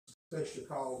special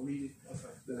call meeting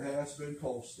that has been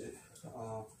posted,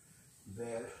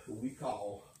 that we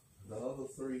call the other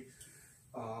three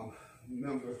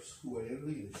members who are in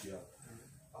leadership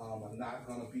are not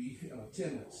going to be in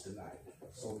attendance tonight.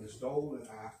 So Ms. Dole and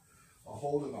I are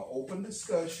holding an open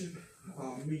discussion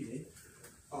meeting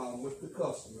with the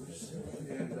customers,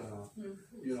 and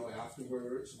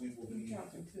afterwards we will be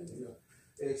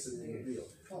exiting the building.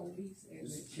 Police and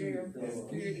the sheriff,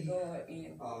 security guard,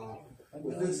 and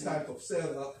with this type of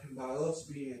setup, by us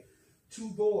being two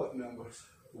board members,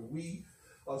 we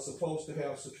are supposed to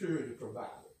have security provided.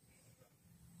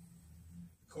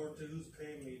 According to who's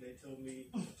paying me, they told me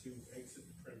to exit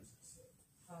the premises.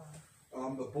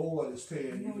 The board is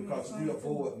paying you because we're a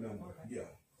board member. Okay. Yeah.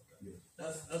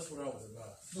 That's what I was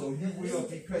about. So you will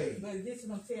be paid. But this is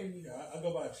what I'm telling you. Yeah, I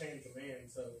go by a chain of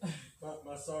command, so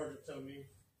my sergeant told me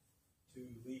to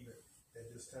leave it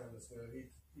at this time as well.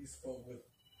 He spoke with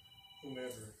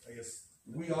whomever, I guess.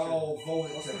 We all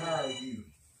voted to hire you.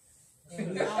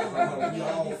 And We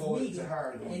all voted meeting, to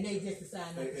hire you. and they just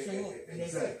decided not to show up.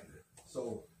 Exactly.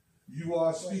 So you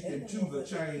are speaking to the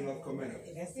chain of command.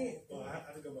 That's it. Well, I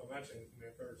have to go by my chain of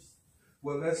command first.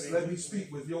 Well, let me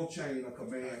speak with your chain of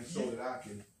command so that I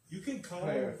can. You can call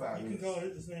clarify him. You can this. call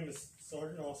it. His name is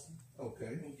Sergeant Austin. Okay.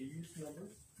 I can give you his number.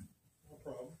 No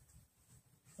problem.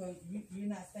 So you're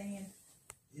not saying,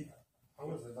 I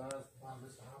was advised by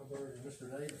Mr. Heidelberg and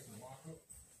Mr. Davis and Walker.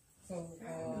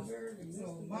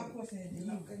 so my question is, do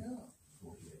you,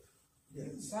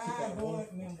 Yes. 5 board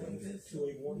members,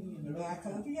 281. but I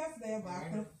told you yesterday, but I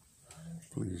could.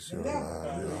 Please share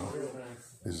live, y'all.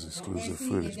 This is exclusive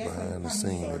footage behind the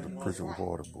scene at the Pritchard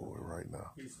Water Board right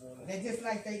now. They're just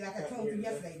like I told you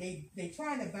yesterday, they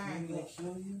trying to bind you.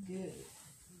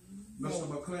 Mr.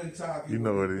 McClintock, You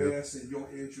know it would it be is. best in your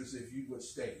interest if you would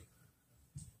stay.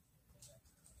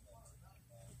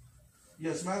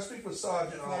 Yes, may I speak with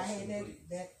Sergeant So I Austin, had please?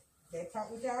 that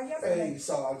talk with y'all yesterday. Hey,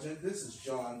 Sergeant, this is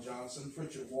John Johnson,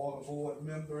 Pritchard Water Board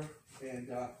member, and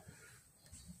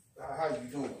how you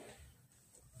doing?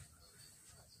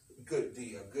 Good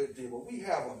deal, good deal. Well, we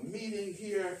have a meeting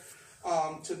here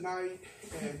tonight,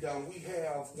 and we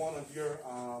have one of your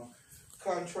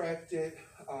contracted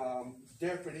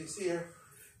deputies here,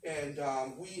 and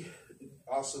we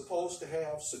are supposed to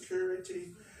have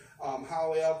security.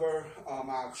 However,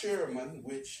 our chairman,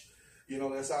 which,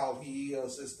 that's all he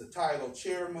is the title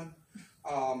chairman,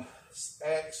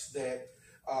 asks that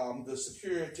the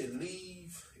security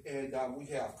leave, and we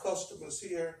have customers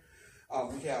here,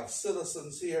 we have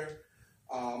citizens here,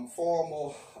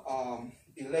 formal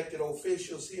elected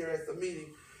officials here at the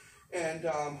meeting, and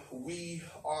we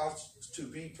are to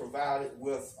be provided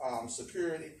with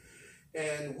security,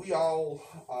 and we all,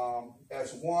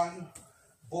 as one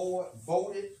board,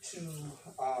 voted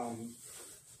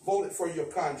for your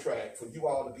contract, for you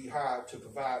all to be hired to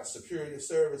provide security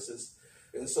services.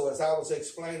 And so as I was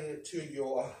explaining it to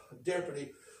your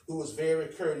deputy, who was very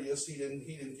courteous, he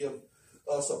didn't give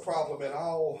us a problem at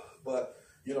all, but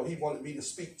he wanted me to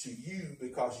speak to you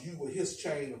because you were his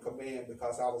chain of command,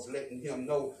 because I was letting him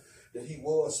know that he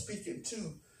was speaking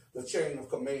to the chain of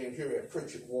command here at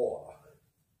Pritchard Water.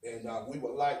 And we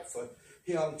would like for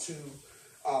him to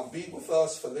be with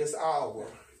us for this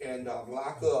hour and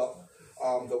lock up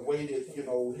the way that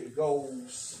it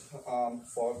goes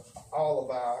for all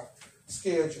of our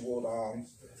scheduled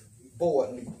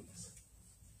board meetings.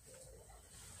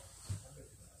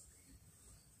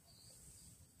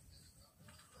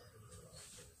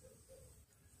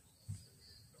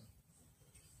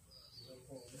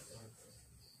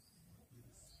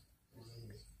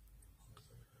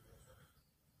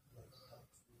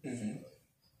 Mm-hmm.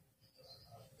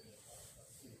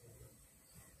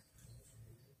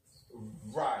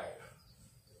 Right.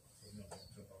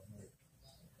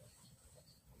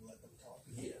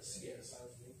 Yes.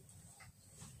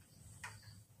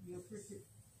 You're Pritchard.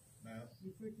 Ma'am,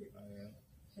 You Pritchard. I am.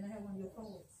 Can I have one of your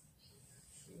cards?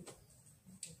 Sure.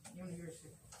 One of yours,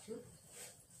 sure.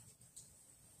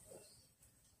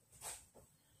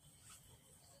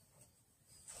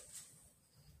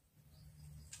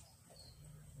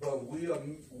 But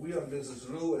we are Mrs.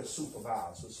 Lewis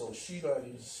supervisor, so she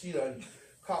doesn't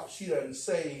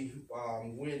say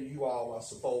when you all are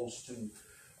supposed to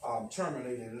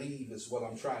terminate and leave is what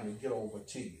I'm trying to get over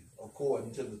to you,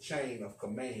 according to the chain of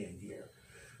command here.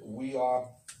 We are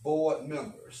board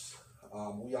members.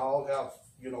 We all have,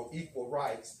 equal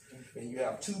rights, and you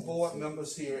have 2 board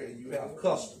members here, and you have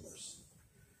customers,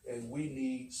 and we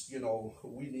need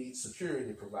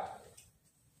security provided.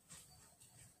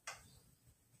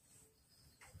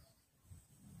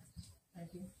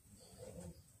 Thank you.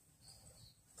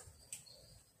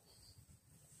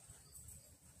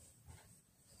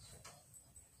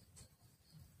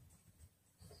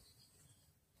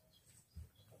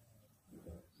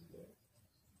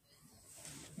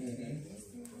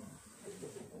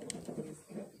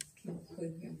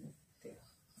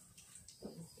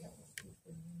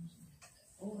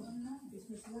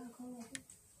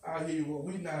 I hear you. Well,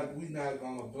 we not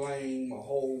gonna blame or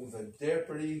hold the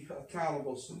deputy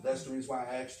accountable. So that's the reason why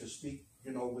I asked to speak,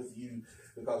 with you,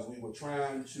 because we were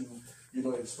trying to,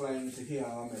 explain to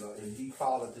him, and he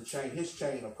followed his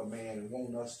chain of command, and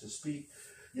wanted us to speak,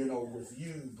 with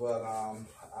you. But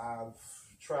I've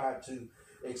tried to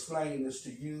explain this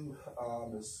to you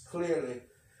as clearly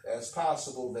as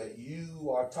possible, that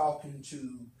you are talking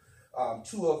to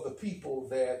two of the people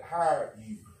that hired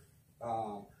you.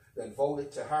 That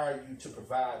voted to hire you to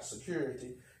provide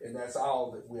security, and that's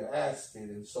all that we're asking.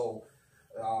 And so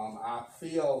I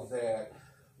feel that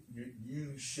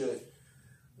you should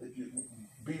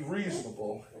be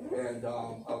reasonable and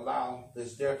allow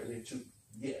this deputy to,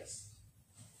 yes.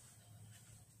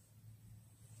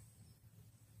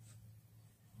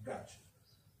 Gotcha.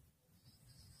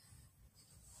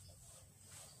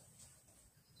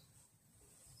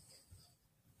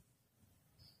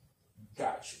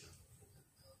 Gotcha.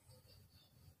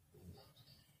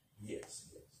 Yes,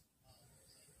 yes.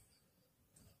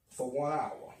 For 1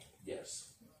 hour,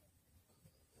 yes.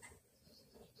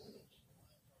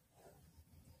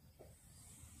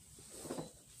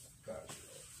 Gotcha.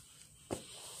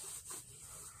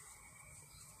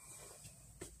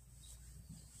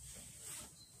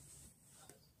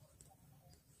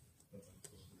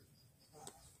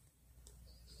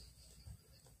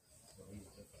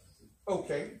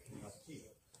 Okay.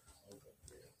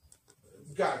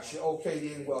 Gotcha. Okay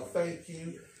then. Well, thank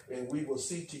you, and we will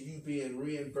see to you being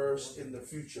reimbursed in the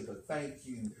future. But thank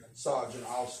you, Sergeant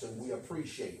Austin. We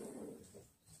appreciate it.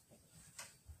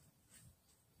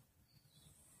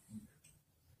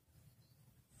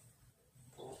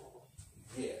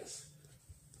 Yes.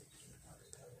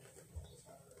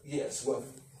 Yes. Well.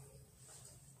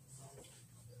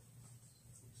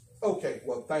 Okay.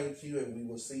 Well, thank you, and we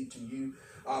will see to you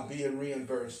being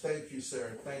reimbursed. Thank you,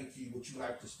 sir. Thank you. Would you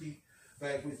like to speak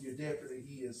back with your deputy?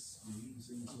 He's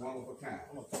one of a kind.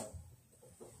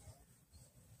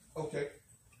 Okay.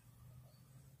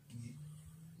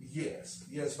 Yes.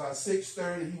 Yes. By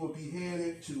 6:30, he will be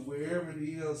headed to wherever it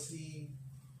is he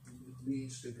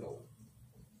needs to go.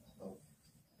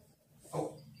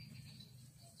 Oh.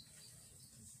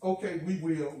 Okay. We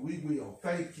will. We will.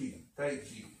 Thank you.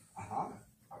 Thank you. All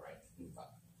right. Bye.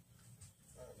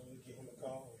 Let me give him a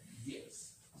call.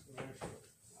 Yes.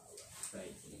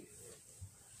 Thank you.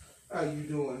 How you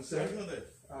doing, sir?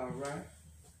 All right.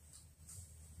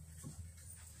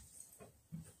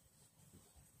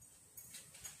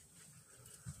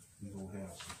 We gonna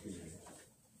have security.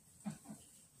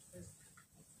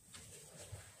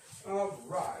 All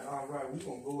right. We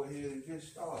gonna go ahead and get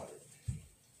started.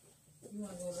 You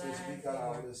wanna go Since we live? got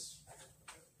all this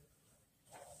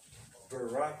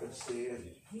bureaucracy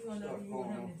and You wanna know stuff if you going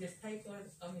want on. him to just take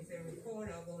us, say record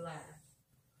or go live?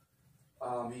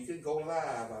 You can go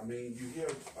live. I mean, you hear,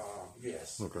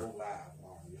 yes, Okay. go live.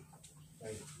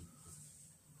 Thank you.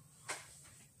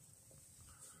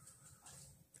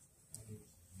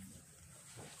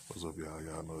 What's up, y'all?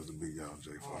 Y'all know it's the Big Y'all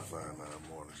J459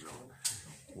 Morning Show.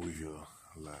 We here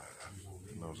live.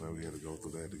 You know what I'm saying? We had to go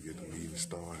through that to get the meeting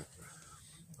started.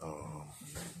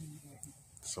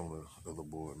 Some of the other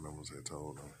board members had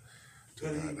told them to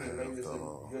Good not evening, have ladies. the,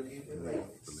 Good evening, ladies.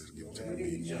 but let's get to the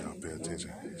meeting. Y'all pay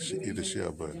attention. Hit the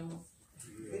share button.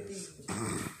 Yes.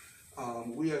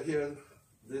 We are here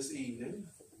this evening.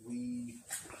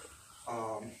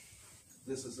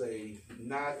 This is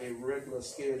not a regular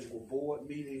scheduled board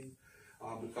meeting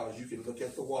because you can look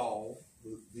at the wall.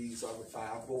 These are the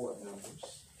 5 board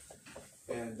members.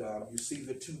 And you see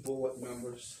the 2 board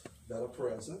members that are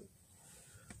present.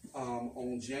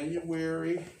 On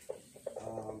January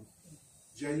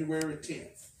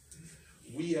 10th,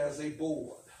 we as a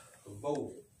board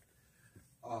voted.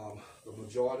 The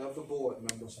majority of the board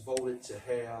members voted to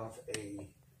have a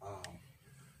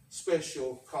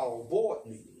special call board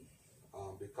meeting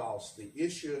because the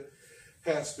issue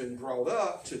has been brought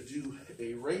up to do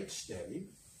a rate study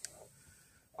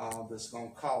that's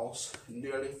going to cost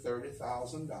nearly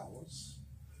 $30,000.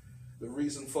 The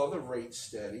reason for the rate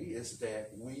study is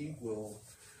that we will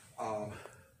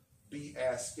be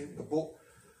asking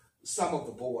some of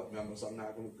the board members. I'm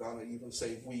not going to even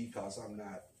say we because I'm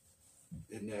not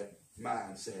in that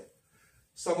mindset.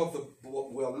 Some of the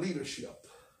leadership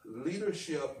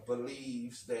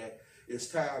believes that it's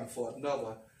time for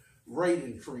another rate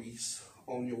increase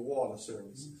on your water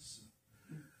services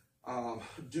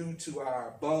due to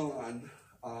our bond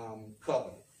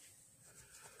covenant.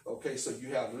 Okay, so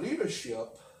you have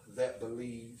leadership that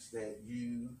believes that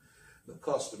you, the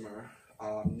customer,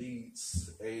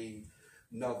 needs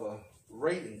another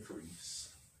rate increase.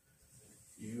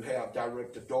 You have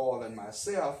Director Doyle and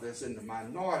myself that's in the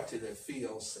minority that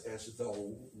feels as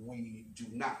though we do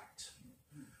not.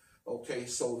 Okay,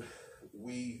 so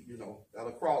we, at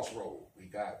a crossroad. We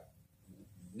got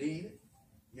need it,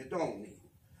 you don't need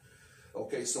it.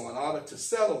 Okay, so in order to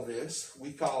settle this,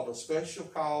 we called a special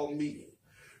call meeting.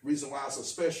 Reason why it's a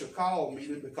special call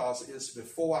meeting, because it's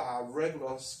before our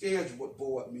regular scheduled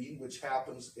board meeting, which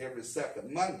happens every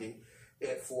second Monday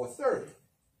at 4:30.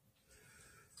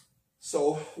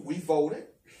 So we voted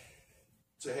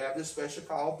to have this special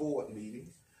call board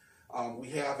meeting. We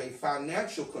have a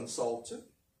financial consultant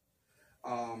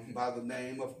by the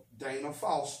name of Dana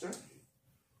Foster,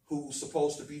 who's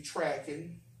supposed to be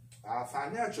tracking our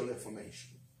financial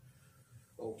information.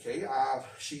 Okay,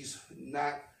 she's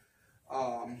not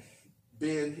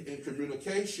been in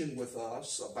communication with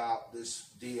us about this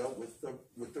deal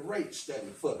with the rate study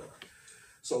footer.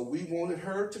 So we wanted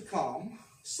her to come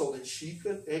so that she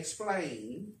could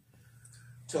explain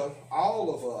to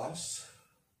all of us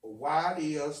why it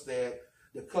is that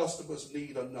the customers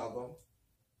need another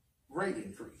rate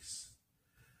increase.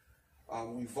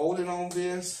 We voted on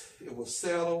this. It was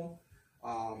settled.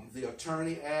 The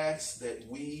attorney asked that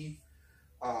we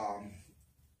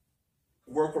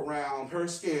work around her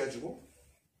schedule.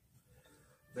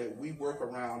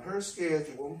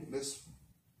 Miss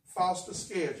Foster's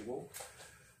schedule,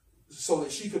 so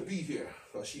that she could be here.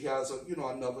 She has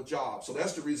another job. So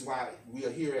that's the reason why we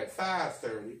are here at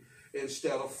 5:30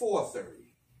 instead of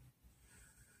 4:30.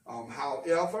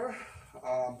 However,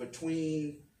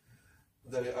 between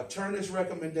the attorney's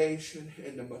recommendation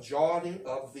and the majority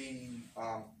of the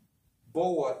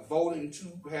board voting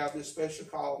to have this special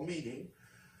call meeting,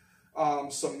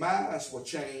 some minds were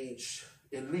changed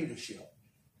in leadership.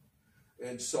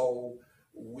 And so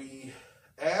we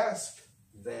asked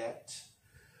that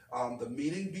the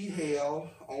meeting be held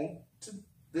on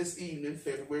this evening,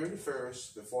 February the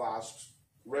 1st, before our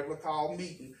regular call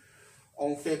meeting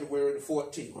on February the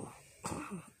 14th.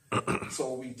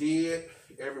 So we did.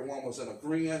 Everyone was in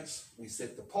agreement. We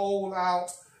set the poll out.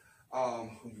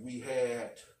 We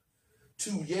had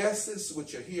 2 yeses,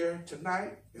 which are here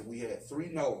tonight, and we had 3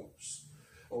 noes.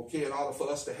 Okay, in order for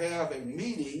us to have a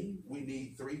meeting, we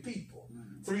need 3 people,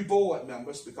 3 board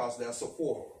members, because that's a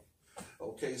quorum.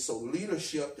 Okay, so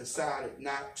leadership decided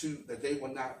that they were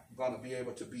not going to be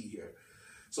able to be here.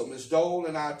 So Ms. Dole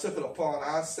and I took it upon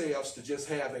ourselves to just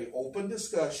have an open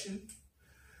discussion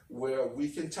where we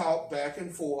can talk back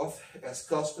and forth as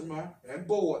customer and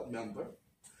board member.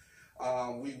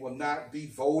 We will not be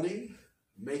voting,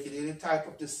 making any type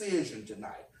of decision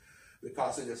tonight,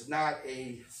 because it is not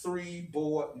a 3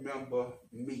 board member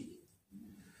meeting.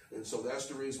 And so that's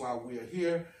the reason why we are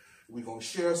here. We're going to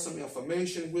share some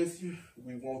information with you.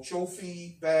 We want your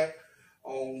feedback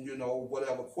on,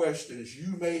 whatever questions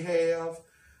you may have.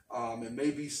 It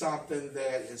may be something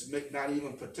that may not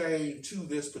even pertain to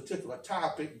this particular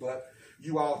topic, but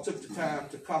you all took the time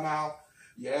to come out.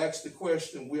 You asked the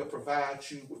question. We'll provide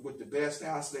you with the best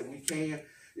answer that we can.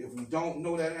 If we don't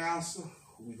know that answer,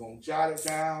 we're going to jot it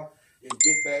down and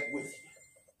get back with you.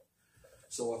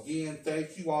 So again,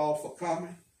 thank you all for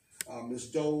coming.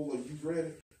 Ms. Dole, are you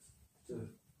ready to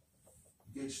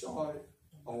get started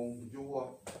on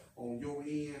your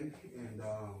end? And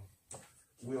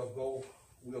we'll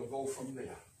go from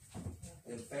there.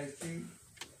 And thank you,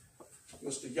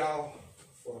 Mr. Yao,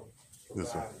 for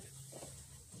providing.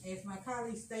 As my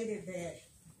colleague stated, that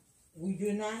we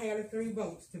do not have the 3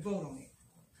 votes to vote on it.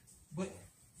 But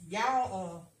y'all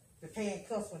are the paying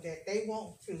customer that they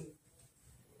want to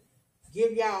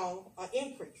give y'all an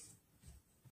increase.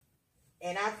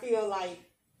 And I feel like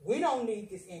we don't need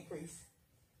this increase,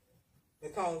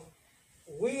 because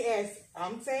we, as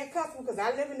I'm saying customer, because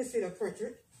I live in the city of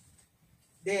Pritchard,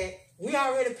 that we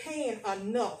already paying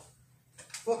enough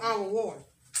for our water.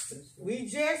 We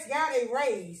just got a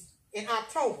raise in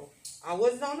October. I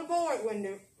wasn't on the board when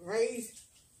the raise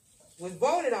was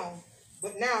voted on,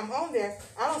 but now I'm on there.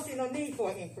 I don't see no need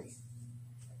for an increase.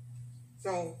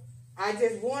 So I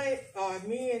just wanted,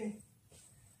 me and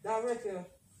Director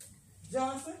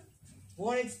Johnson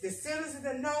wanted the citizens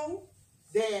to know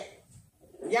that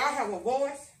y'all have a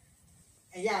voice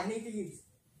and y'all need to use it.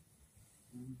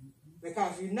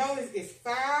 Because you notice it's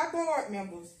 5 board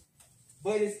members,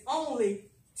 but it's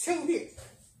only 2 here.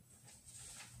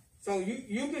 So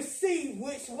you can see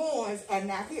which ones are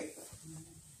not here.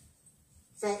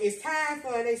 So it's time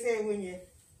for, they say, when you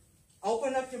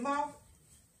open up your mouth,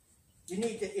 you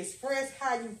need to express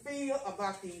how you feel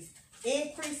about these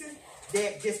increases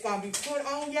that just gonna be put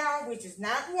on y'all, which is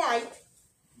not right.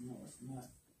 No, it's not.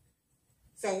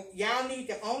 So y'all need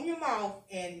to own your mouth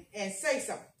and say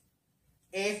something.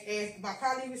 as my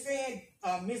colleague was saying,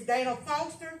 Miss Dana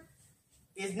Foster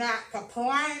is not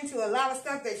complying to a lot of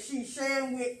stuff that she's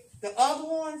sharing with the other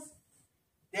ones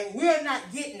that we're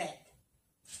not getting at.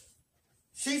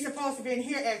 She's supposed to be in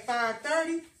here at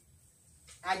 5:30.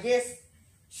 I guess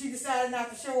she decided not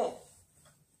to show up.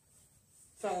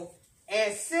 So,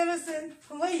 as citizens,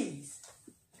 please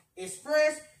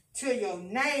express to your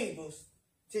neighbors,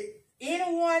 to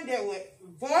anyone that would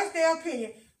voice their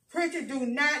opinion, Pritchard do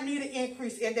not need an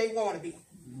increase in their water bill.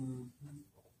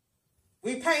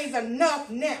 We pays enough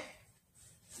now.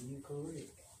 You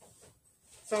correct.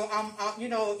 So you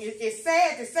know, it's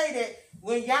sad to say that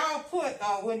when y'all put,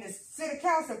 when the city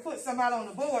council put somebody on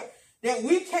the board, that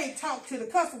we can't talk to the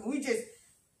customer. We just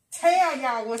tell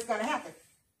y'all what's gonna happen.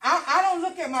 I don't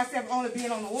look at myself only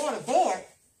being on the water board.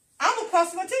 I'm a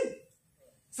customer too.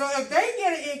 So if they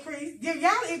get an increase, give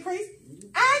y'all an increase,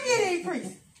 I get an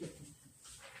increase.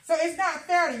 So it's not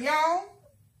fair to y'all.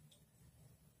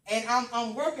 And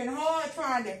I'm working hard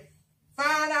trying to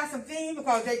find out some things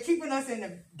because they're keeping us in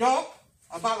the dark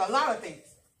about a lot of things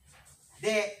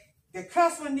that the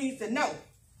customer needs to know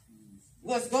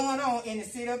what's going on in the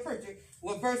city of Pritchard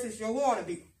versus your water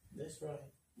bill. That's right.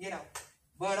 You know,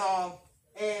 but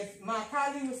as my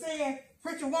colleague was saying,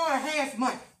 Pritchard Water has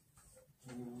money.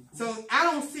 So I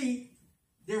don't see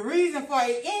the reason for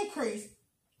an increase.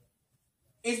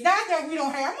 It's not that we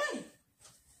don't have money.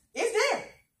 It's there.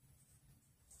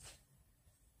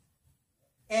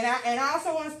 And I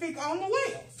also want to speak on the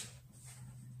wells.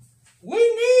 We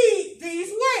need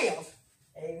these wells.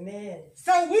 Amen.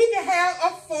 So we can have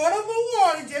affordable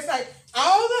water just like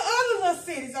all the other little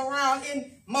cities around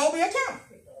in Mobile County.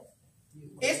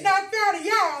 It's not fair to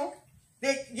y'all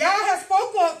that y'all have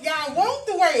spoke up, y'all want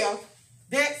the wells,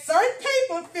 that certain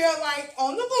people feel like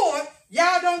on the board,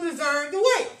 y'all don't deserve the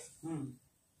wells.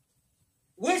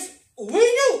 Which we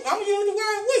do. I'm using the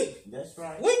word we. That's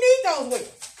right. We need those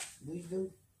wells. We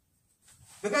do.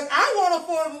 Because I want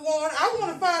affordable water. I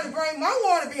want to finally bring my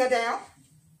water bill down.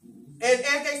 As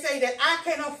they say that I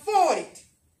can afford it.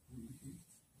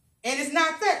 And it's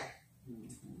not fair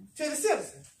to the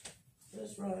citizens.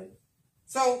 That's right.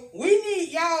 So we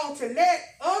need y'all to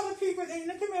let other people in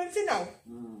the community know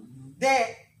that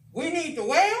we need the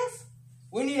wells,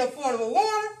 we need affordable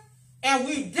water, and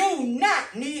we do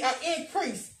not need an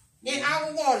increase in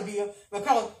our water bill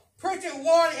because Pritchard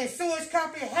Water and Sewage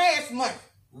Company has money.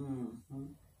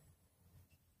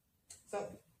 So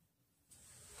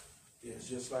it's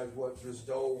just like what Ms.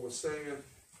 Dole was saying.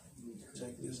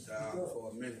 Take this down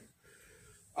for a minute.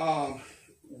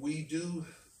 We do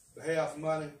have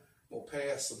money. We'll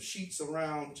pass some sheets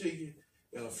around to you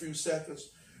in a few seconds.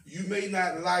 You may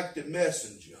not like the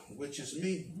messenger, which is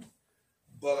me,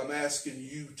 but I'm asking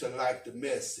you to like the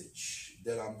message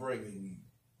that I'm bringing you.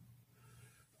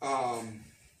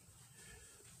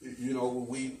 You know,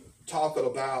 we talking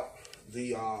about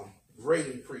the rate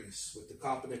increase with the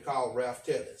company called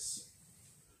Raftelis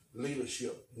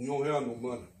Leadership. We don't have no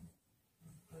money.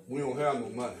 We don't have no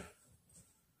money.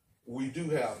 We do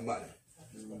have money.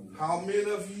 How many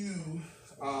of you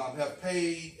have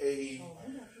paid a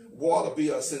water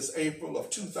bill since April of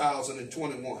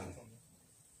 2021?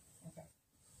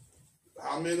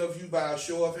 How many of you, by a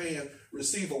show of hand,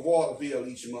 receive a water bill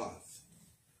each month?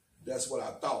 That's what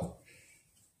I thought.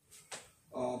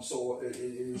 So it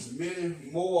is many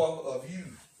more of you.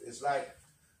 It's like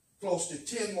close to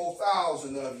 10 more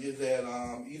thousand of you that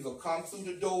either come through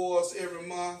the doors every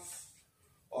month,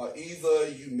 or either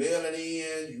you mail it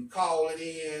in, you call it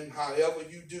in, however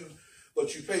you do,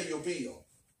 but you pay your bill.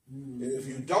 And if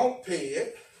you don't pay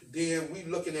it, then we're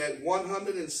looking at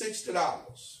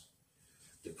 $160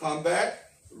 to come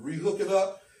back, rehook it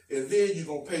up, and then you're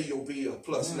going to pay your bill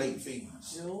plus late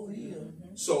fees.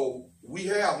 So we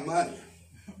have money.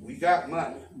 We got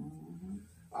money.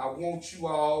 I want you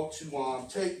all to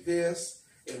take this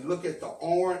and look at the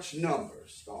orange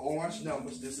numbers. The orange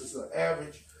numbers, this is the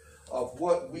average of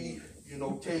what we,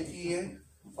 take in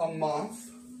a month.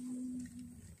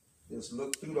 Just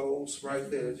look through those right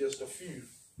there, just a few.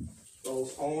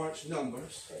 Those orange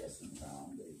numbers.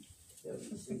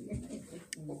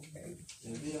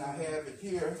 And then I have it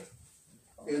here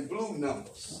in blue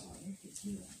numbers.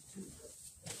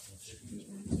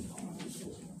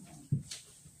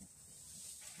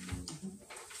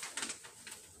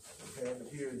 I have it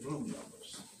here in blue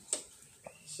numbers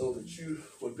so that you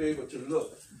will be able to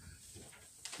look.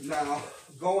 Now,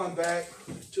 going back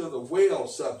to the well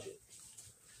subject,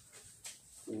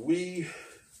 we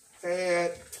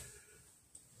had,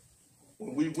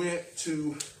 when we went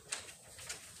to,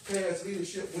 past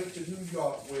leadership went to New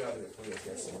York, where I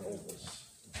got some overs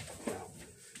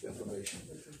information.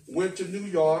 went to New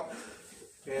York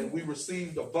and we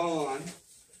received a bond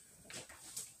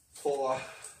for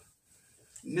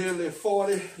nearly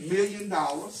 $40 million.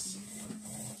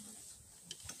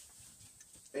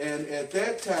 And at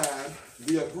that time,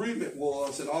 the agreement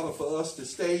was, in order for us to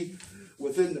stay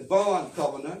within the bond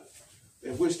covenant,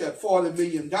 in which that $40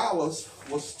 million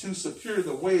was to secure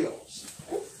the wells.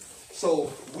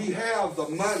 So we have the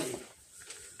money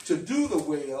to do the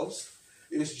wells.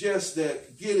 It's just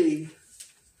that getting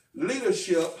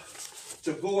leadership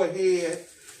to go ahead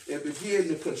and begin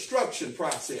the construction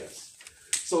process.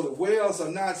 So the wells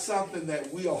are not something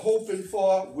that we are hoping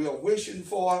for, we are wishing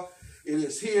for. It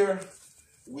is here.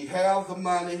 We have the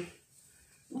money.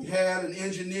 We had an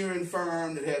engineering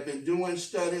firm that had been doing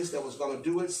studies that was going to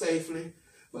do it safely.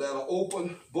 But at an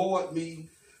open board meeting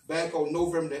back on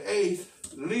November the 8th,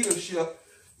 leadership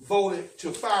voted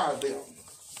to fire them.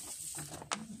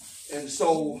 And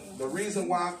so the reason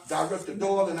why Director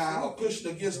Doyle and I are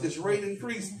pushing against this rate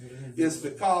increase is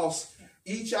because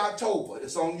each October,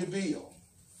 it's on your bill,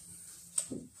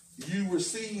 you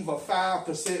receive a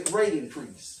 5% rate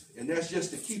increase. And that's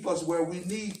just to keep us where we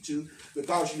need to,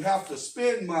 because you have to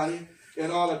spend money in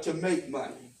order to make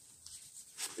money.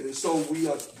 And so we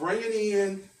are bringing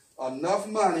in enough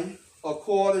money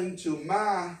according to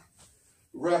my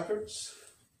records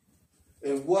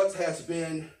and what has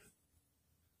been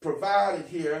provided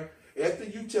here at the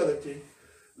utility,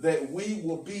 that we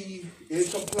will be in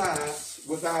compliance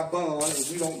with our bond and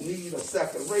we don't need a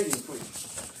second rate increase.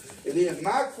 And then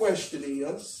my question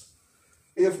is,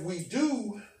 if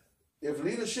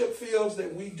leadership feels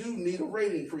that we do need a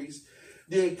rate increase,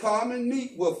 then come and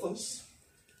meet with us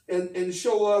and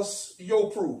show us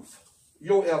your proof,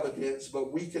 your evidence,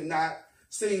 but we cannot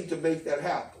seem to make that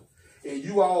happen. And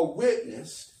you all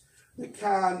witnessed the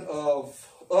kind of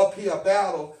uphill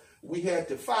battle we had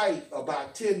to fight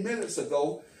about 10 minutes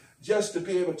ago just to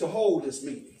be able to hold this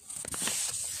meeting.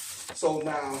 So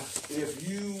now, if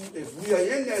we are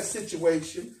in that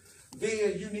situation,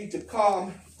 then you need to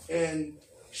come and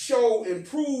show and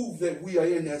prove that we are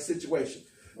in that situation.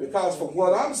 Because from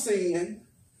what I'm seeing,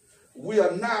 we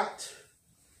are not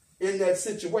in that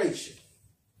situation.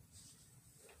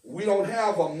 We don't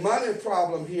have a money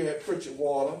problem here at Pritchard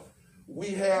Water.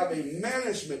 We have a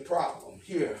management problem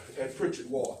here at Pritchard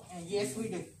Water. And yes, we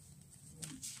do.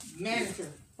 Manager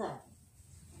problem.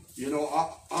 You know,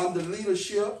 under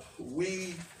leadership,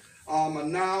 we are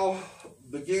now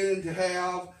beginning to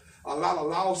have a lot of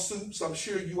lawsuits. I'm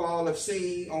sure you all have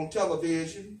seen on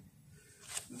television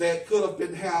that could have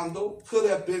been handled, could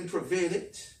have been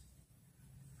prevented,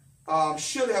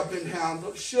 should have been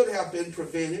handled, should have been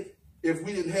prevented if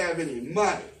we didn't have any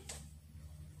money.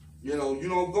 You know, you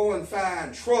don't go and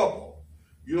find trouble.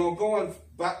 You don't go and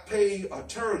pay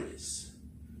attorneys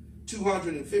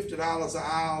 $250 an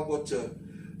hour to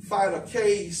fight a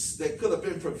case that could have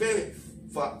been prevented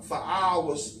for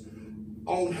hours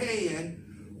on hand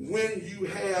when you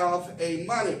have a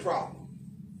money problem.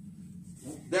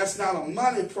 That's not a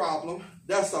money problem,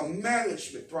 that's a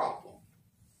management problem.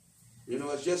 You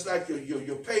know, it's just like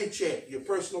your paycheck, your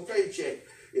personal paycheck.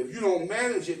 If you don't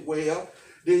manage it well,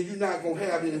 then you're not going to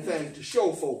have anything to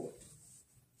show for it.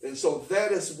 And so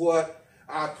that is what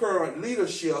our current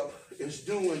leadership is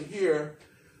doing here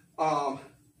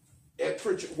at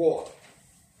Pritchard Water.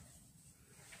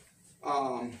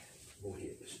 Go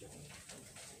ahead, Mr.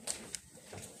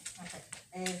 Okay.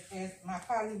 As my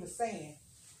colleague was saying,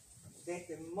 that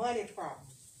the money problem,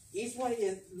 each one of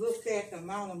you looked at the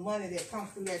amount of money that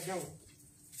comes through that door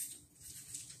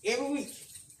every week.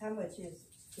 How much is,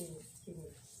 can you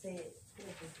say it?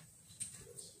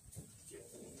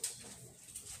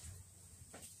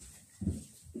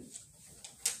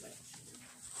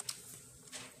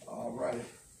 All right.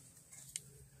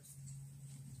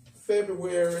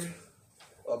 February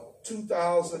of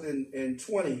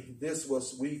 2020,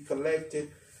 we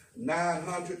collected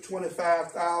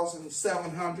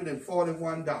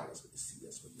 $925,741. Let me see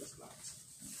this one, this last.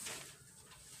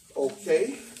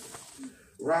 Okay.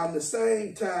 Around the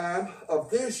same time of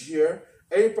this year,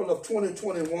 April of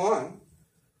 2021,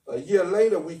 a year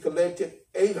later, we collected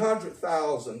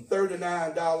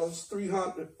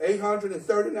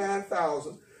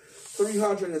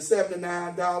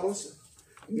 $839,379.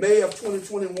 May of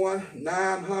 2021,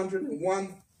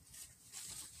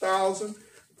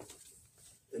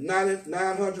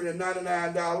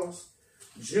 $901,999.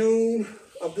 June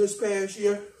of this past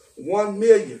year,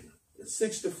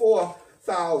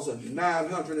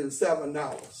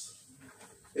 $1,064,907.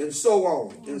 And so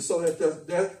on. And so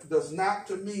that does not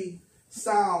to me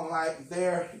sound like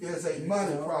there is a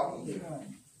money problem here.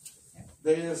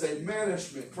 There is a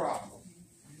management problem.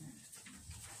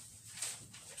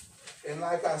 And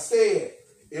like I said,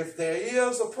 if there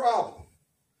is a problem,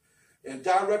 and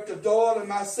Director Doyle and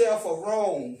myself are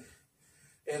wrong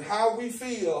in how we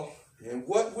feel and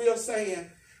what we're saying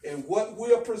and what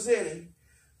we're presenting,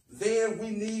 then we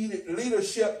need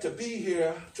leadership to be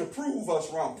here to prove us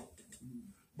wrong.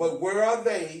 But where are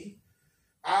they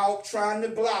out trying to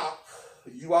block,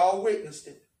 you all witnessed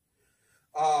it,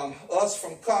 us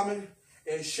from coming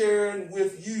and sharing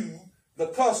with you, the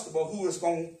customer, who is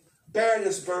going to bear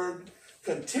this burden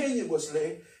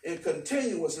continuously and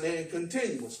continuously and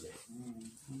continuously.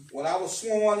 When I was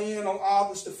sworn in on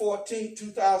August the 14th,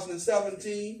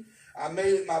 2017, I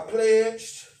made it my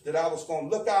pledge that I was going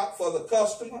to look out for the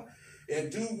customer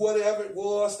and do whatever it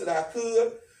was that I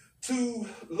could to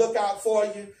look out for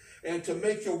you and to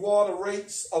make your water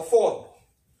rates affordable.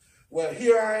 Well,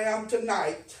 here I am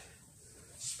tonight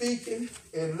speaking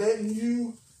and letting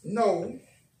you know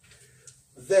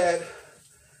that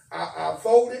I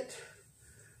voted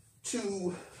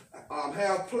to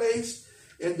have placed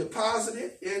and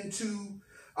deposited into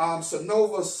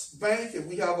Sonova's bank, and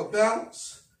we have a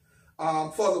balance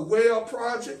for the well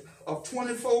project of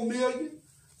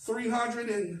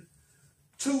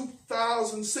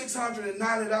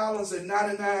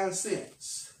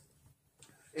 $24,302,690.99.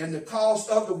 And the cost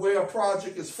of the well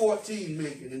project is $14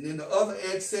 million. And then the other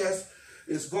excess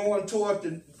is going toward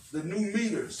the new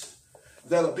meters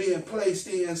that are being placed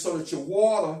in so that your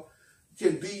water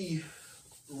can be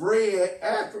read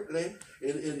accurately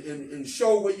and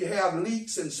show where you have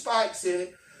leaks and spikes in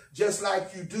it, just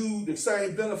like you do the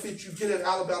same benefit you get at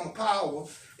Alabama Power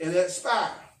and at Spire.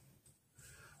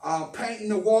 Painting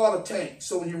the water tank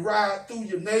so when you ride through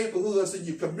your neighborhoods and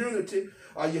your community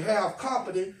or you have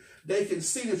company, they can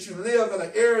see that you live in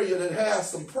an area that has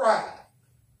some pride.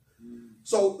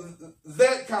 So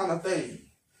that kind of thing.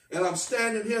 And I'm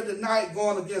standing here tonight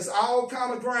going against all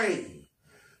kind of grain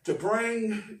to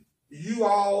bring you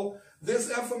all this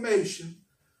information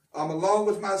along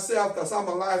with myself, because I'm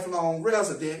a lifelong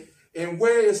resident. And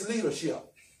where is leadership?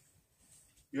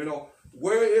 You know,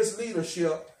 where is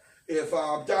leadership if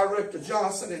Director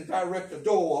Johnson and Director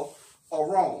Doyle are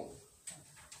wrong?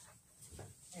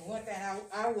 And one thing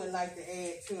I would like to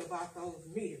add to about those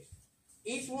meters.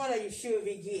 Each one of you should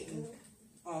be getting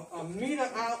a meter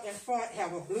out in front,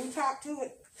 have a blue top to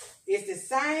it. It's the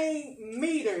same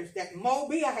meters that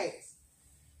Mobile has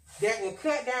that will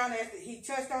cut down, as he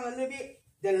touched on a little bit,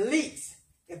 the leaks.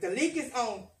 If the leak is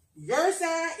on your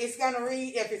side, it's going to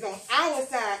read. If it's on our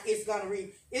side, it's going to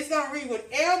read. It's going to read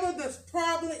whatever the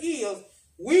problem is.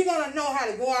 We're going to know how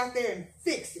to go out there and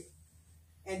fix it.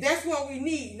 And that's what we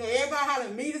need. You know, everybody how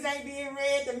the meters ain't being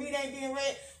read, the meter ain't being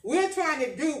read. We're trying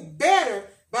to do better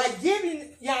by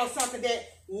giving y'all something that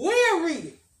we'll read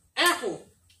it. Apple.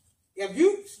 If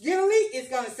you get a leak, it's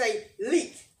going to say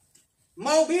leak.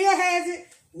 Mobile has it.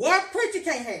 What Pritchard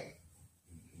can't have it?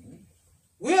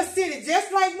 We're a city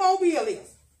just like Mobile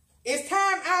is. It's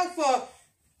time out for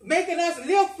making us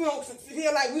little folks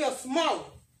feel like we are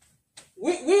small.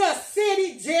 We're a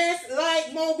city just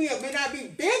like Mobile. May not be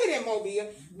bigger than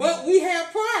Mobile, but we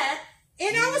have pride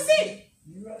in our city.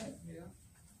 You're right, yeah.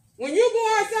 When you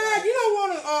go outside, you don't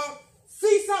want to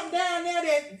see something down there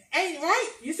that ain't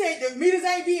right. You say the meters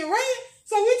ain't being read,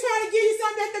 so we're trying to give you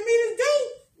something that the meters do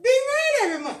be read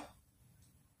every month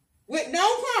with no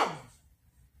problem.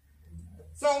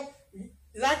 So,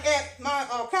 like my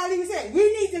colleague said, we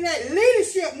need to let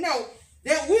leadership know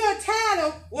that we're tired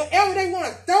of whatever they want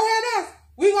to throw at us,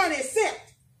 we're going to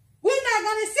accept. We're not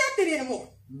going to accept it anymore.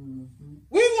 Mm-hmm.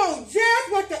 We want just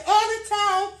what the other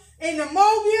town in the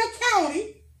Mobile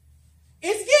County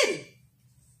is getting.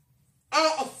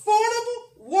 Our affordable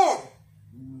water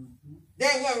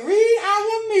that will read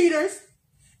our meters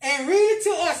and read it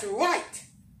to us right.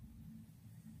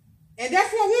 And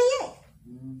that's what we want.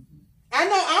 I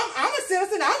know I'm a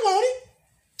citizen. I want it.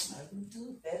 I do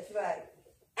too. That's right.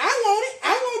 I want it.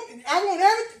 I want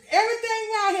everything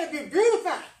around here to be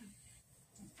beautified.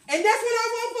 And that's what I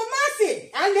want for my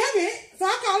city. I live in it, so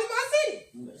I call it my city.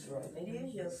 That's right. It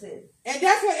is your city. And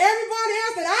that's what everybody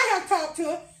else that I have talked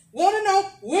to want to know,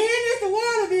 when is the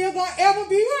water bill going to ever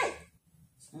be right?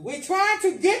 We're trying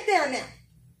to get there now.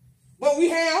 But we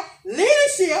have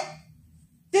leadership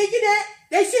thinking that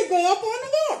they should go up on the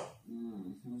water.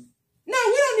 No,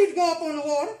 we don't need to go up on the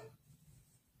water.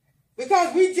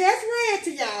 Because we just read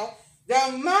to y'all the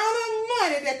amount of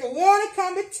money that the water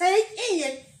company take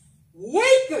in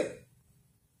weekly.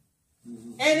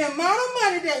 And the amount of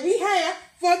money that we have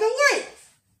for the wells.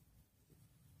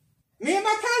 Me and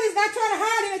my colleagues not trying to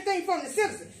hide anything from the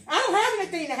citizens. I don't have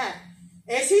anything to hide.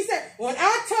 And she said, when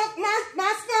I talk my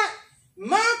spot,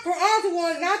 my priority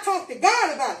was, and I talked to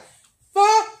God about it.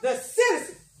 for the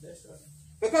citizen. That's right.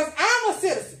 Because I'm a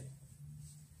citizen.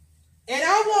 And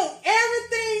I want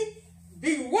everything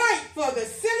be right for the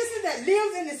citizen that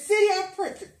lives in the city of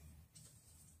Pritchard.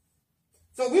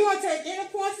 So we're going to take any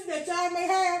questions that y'all may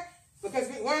have, because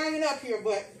we're winding up here.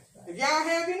 But if y'all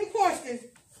have any questions,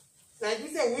 like we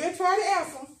said, we'll try to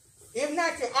answer them. If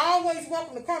not, you're always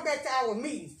welcome to come back to our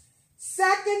meetings.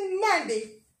 Second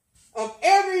Monday of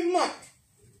every month.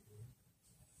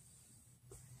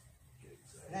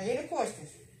 Now, any questions?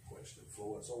 Question.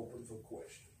 Floor is open for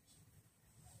questions.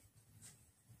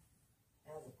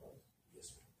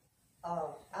 Yes,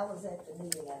 ma'am. I was at the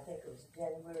meeting, I think it was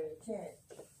January 10th,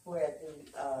 where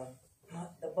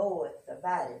the board, the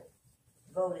body,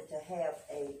 voted to have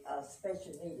a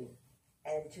special meeting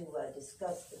and to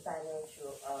discuss the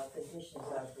financial conditions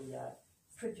of the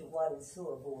Pritchard Water and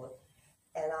Sewer Board,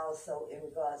 and also in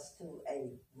regards to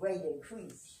a rate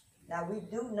increase. Now, we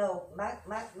do know,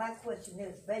 my question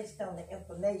is, based on the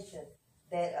information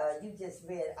that you just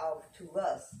read off to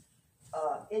us,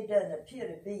 it doesn't appear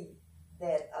to be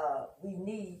that we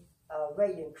need a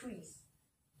rate increase.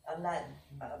 I'm not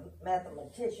a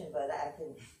mathematician, but I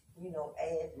can,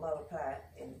 add, multiply,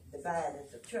 and divide and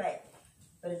subtract.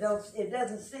 But it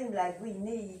doesn't seem like we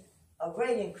need a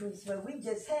rate increase when we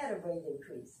just had a rate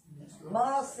increase.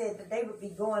 Mars said that they would be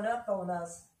going up on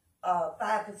us 5%,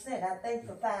 I think,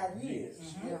 for 5 years,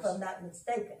 if I'm not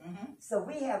mistaken. So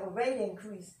we have a rate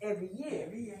increase every year.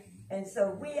 And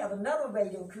so we have another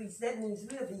rate increase. That means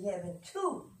we'll be having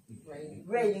 2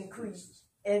 rate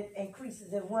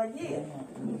increases in 1 year.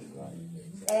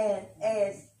 And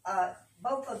as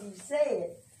both of you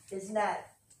said,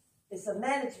 it's a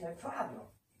management problem,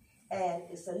 and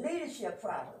it's a leadership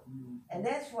problem. And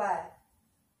that's why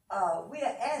we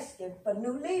are asking for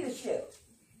new leadership.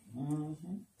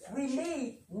 We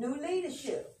need new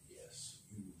leadership.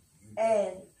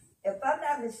 And if I'm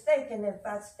not mistaken, if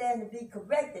I stand to be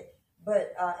corrected,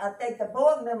 but I think the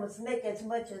board members make as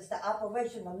much as the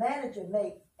operational manager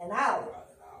make an hour.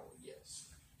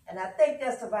 And I think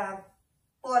that's around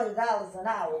 $40 an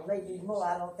hour, maybe more.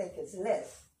 I don't think it's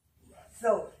less.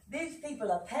 So these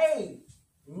people are paid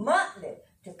monthly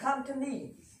to come to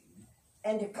meetings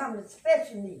and to come to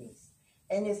special meetings.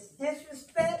 And it's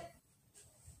disrespect.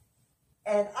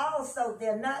 And also,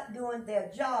 they're not doing their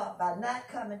job by not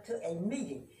coming to a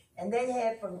meeting. And they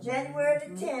had from January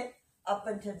the 10th up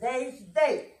until today's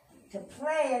date to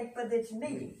plan for this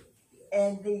meeting.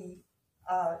 And the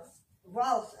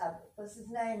Ross, what's his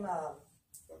name?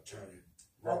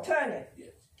 Attorney.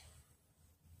 Yes.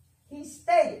 He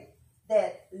stated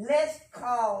that let's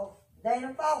call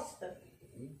Dana Foster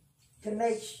to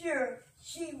make sure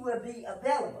she will be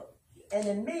available. And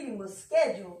the meeting was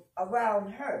scheduled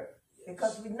around her,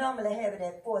 because we normally have it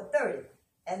at 4:30.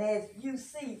 And as you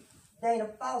see, Dana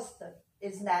Foster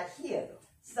is not here.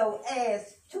 So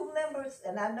as 2 members,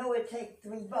 and I know it takes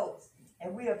 3 votes,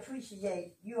 and we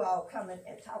appreciate you all coming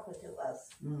and talking to us.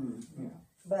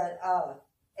 But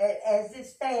as it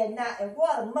stands now, and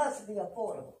water must be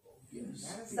affordable.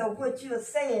 So what you're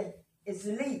saying is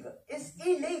illegal. It's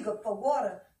illegal for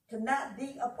water to not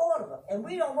be affordable. And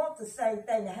we don't want the same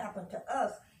thing to happen to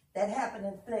us that happened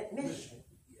in Flint, Michigan.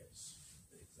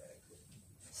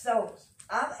 So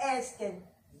I'm asking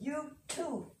you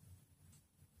two,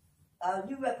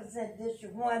 you represent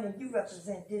District 1 and you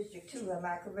represent District 2, am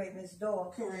I correct, Ms.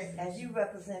 Doyle? Correct. And you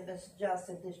represent Mr.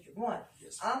 Johnson, District 1.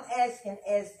 I'm asking,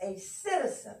 as a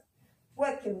citizen,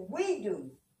 what can we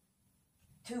do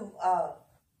to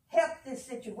help this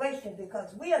situation,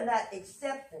 because we are not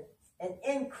accepting an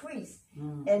increase,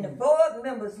 and the board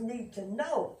members need to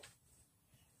know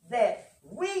that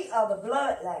we are the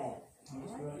bloodline.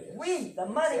 We, the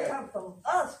money comes from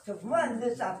us to run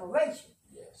this operation.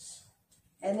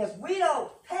 And if we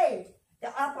don't pay, the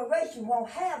operation won't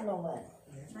have no money.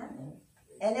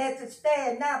 And as it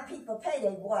stands now, people pay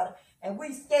their water, and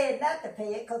we scared not to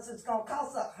pay it because it's going to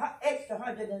cost us extra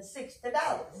 $160.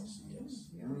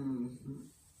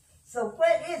 So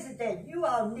what is it that you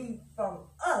all need from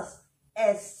us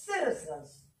as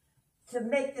citizens to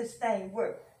make this thing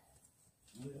work?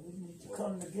 Well, we need to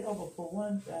come together for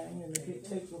one thing, and if it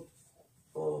takes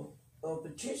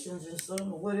petitions and something,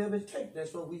 whatever it takes,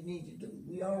 that's what we need to do.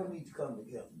 We all need to come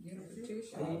together.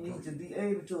 And you need to be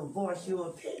able to voice your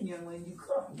opinion when you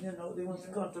come. You know, they want to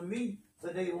come to me,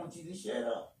 but they want you to shut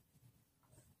up.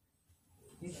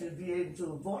 You should be able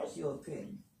to voice your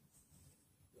opinion.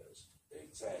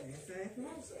 Exactly.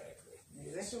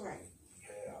 That's right.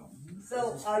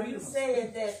 So are you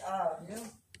saying that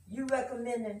you're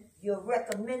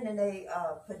recommending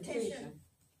a petition?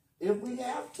 If we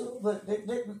have to, but they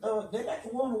got to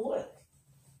want to work.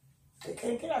 They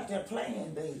can't get out there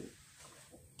playing, baby.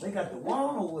 They got to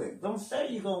wanna work. Don't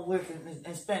say you're gonna work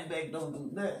and stand back, don't do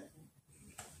nothing.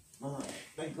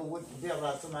 They go work the devil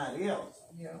out somebody else.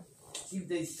 Yeah. See,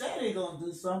 they say they're gonna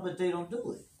do something, but they don't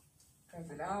do it. Cause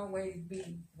it always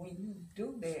be, when you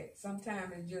do that,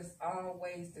 sometimes it's just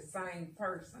always the same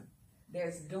person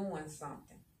that's doing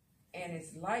something. And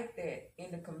it's like that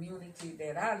in the community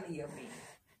that I live in.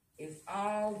 It's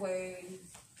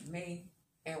always me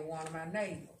and one of my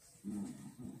neighbors.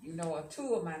 You know, or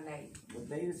two of my neighbors. But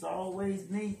baby, it's always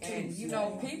me too. And you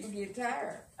know, people get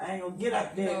tired. I ain't gonna get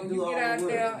out there and do all the work. You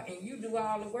get out there and you do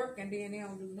all the work and then they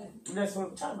don't do nothing. That's what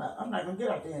I'm talking about. I'm not gonna get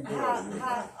out there and do all the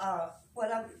work.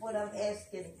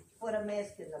 What I'm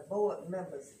asking the board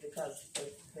members, because the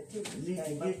petitions You need to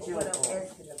came get up, your, what I'm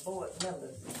asking the board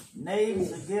members.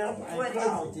 neighbors together and What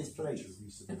crowd this place.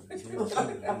 What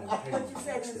you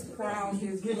said is Crowd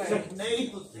his Get place. your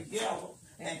neighbors together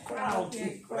and crowd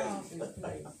this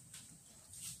place.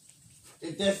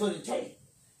 If that's what it takes.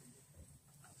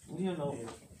 You know.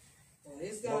 Well,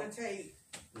 it's gonna take.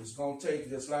 It's gonna take,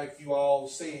 just like you all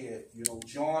said, you know,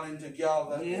 joining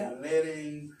together and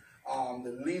letting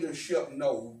the leadership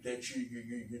know that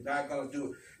you're not gonna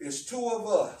do it. It's two of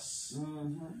us.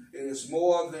 It's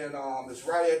more than it's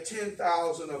right at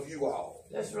 10,000 of you all.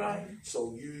 That's right.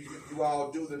 So you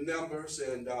all do the numbers,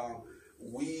 and I've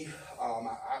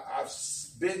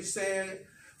been saying it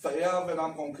forever, and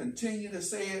I'm gonna continue to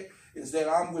say it, is that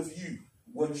I'm with you.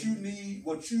 What you need,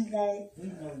 what you want,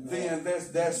 then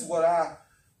that's what I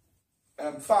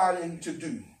am fighting to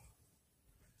do.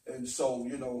 And so,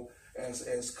 you know,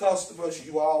 as customers,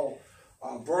 you all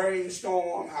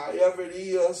brainstorm however it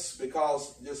is,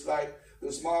 because just like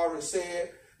Miss Mara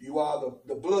said, you are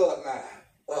the bloodline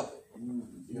of it.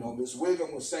 You know, Miss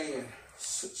Wiggum was saying,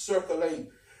 circulate,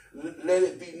 let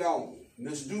it be known.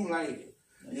 Miss Dulaney,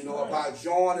 you know, about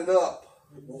joining up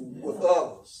with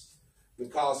others.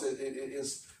 Because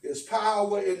it's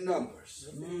power in numbers.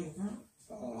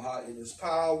 It is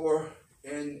power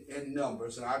in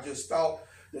numbers. And I just thought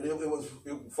that it was,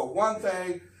 for one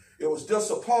thing, it was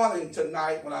disappointing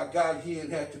tonight when I got here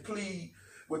and had to plead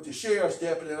with the sheriff's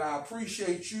deputy. And I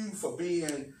appreciate you for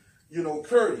being, you know,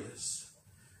 courteous.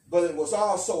 But it was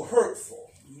also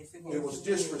hurtful. It was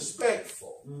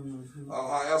disrespectful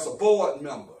as a board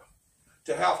member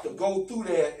to have to go through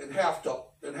that and have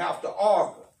to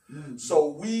argue.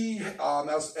 So we,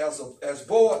 as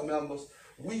board members,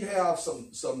 we have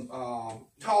some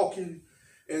talking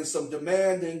and some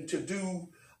demanding to do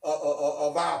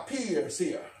of our peers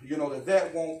here. You know,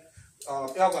 that won't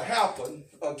ever happen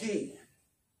again,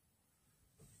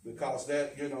 because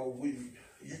that, you know,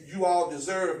 you all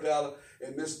deserve better.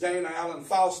 And Miss Dana Allen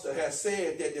Foster has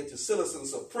said that the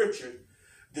citizens of Prichard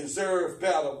deserve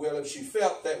better. Well, if she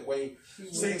felt that way,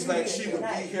 seems like she would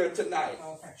be here tonight.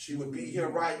 She would be here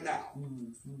right now.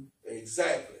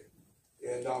 Exactly.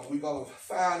 And we're going to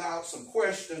find out some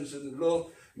questions in the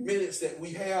little minutes that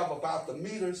we have about the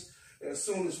meters as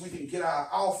soon as we can get our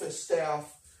office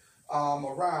staff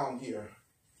around here.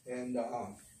 And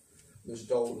Ms.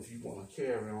 Dole, if you want to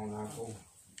carry on, I'll go.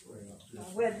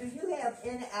 Well, do you have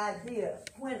any idea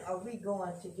when are we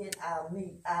going to get our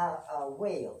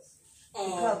wells?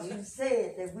 Because you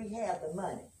said that we have the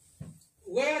money.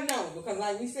 Well, no, because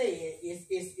like we said,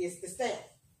 it's the staff.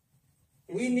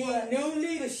 We need new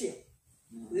leadership.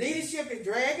 Leadership is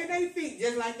dragging their feet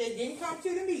just like they didn't come to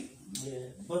the meeting. Yeah,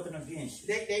 bucking against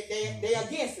you. They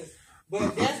against us.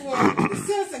 But that's where the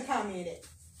citizen come in at.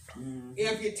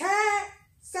 If you're tired,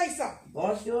 say something.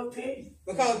 Voice your opinion.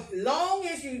 Because long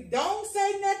as you don't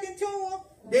say nothing to them,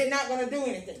 they're not going to do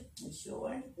anything.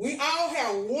 Sure ain't. We all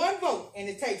have one vote, and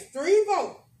it takes 3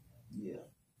 votes. Yeah.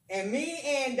 And me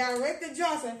and Director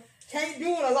Johnson can't do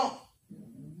it alone.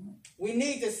 We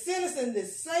need the citizens to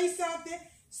say something,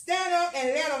 stand up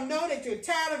and let them know that you're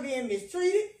tired of being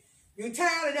mistreated. You're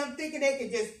tired of them thinking they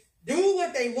can just do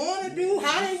what they want to do,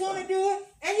 how they want to do it,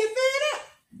 and you're fed up.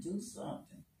 Do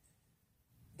something.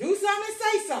 Do something and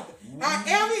say something.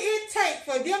 However it takes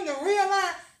for them to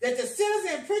realize that the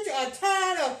citizens and preachers are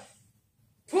tired of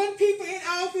putting people in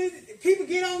office, people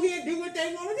get on here and do what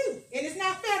they want to do. And it's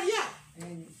not fair to y'all.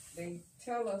 And they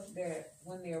tell us that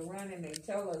when they're running, they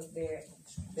tell us that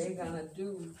they're going to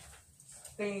do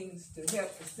things to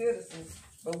help the citizens.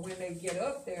 But when they get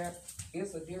up there,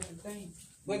 it's a different thing.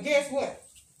 But guess what?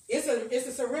 It's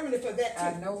a ceremony for that too.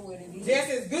 I know what it is. Just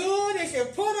as good as you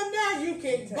put them down, you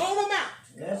can vote them out.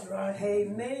 That's right.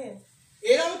 Amen.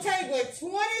 It don't take but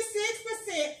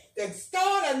 26% to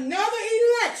start another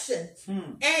election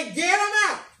and get them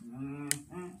out.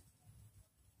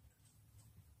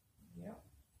 Yep.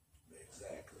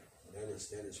 Exactly.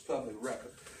 That is public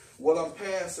record. What I'm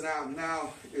passing out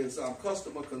now is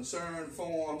customer concern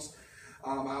forms.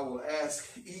 I will ask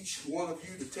each one of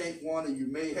you to take one, and you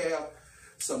may have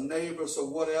some neighbors or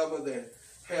whatever that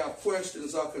have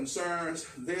questions or concerns.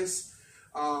 This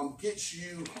gets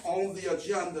you on the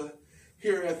agenda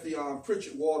here at the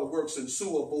Pritchard Water Works and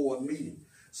Sewer Board meeting,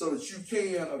 so that you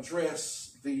can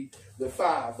address the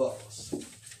five of us.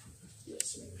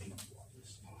 Yes, ma'am.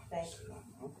 Thank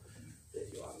you. There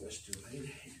you are, Miss Delaney.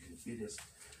 You can fit as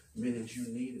many as you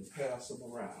need and pass them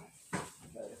around.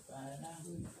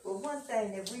 Well, one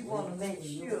thing that we want to make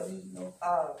sure,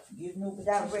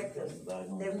 directors,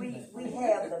 that we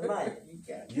have the money.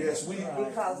 Yes, we.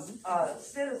 Because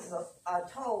citizens are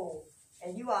told,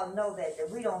 and you all know that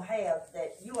we don't have,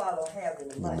 that you all don't have any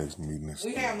The money. next meeting is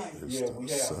We have money. Yeah, we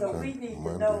have. So we need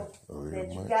to know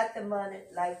that you got the money,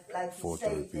 like you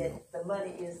say, that the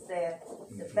money is there,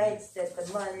 the banks that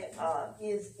the money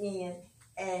is in,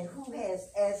 and who has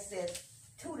access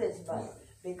to this money.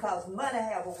 Because money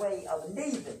have a way of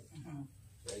leaving.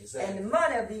 Exactly. And the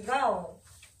money will be gone,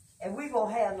 and we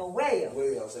won't have no wells.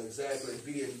 Wells, exactly.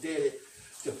 Be indebted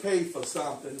to pay for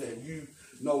something that you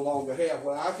no longer have.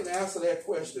 Well, I can answer that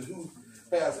question, who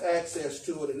has access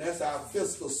to it, and that's our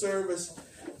fiscal service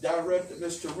director,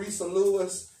 Ms. Teresa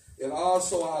Lewis, and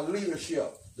also our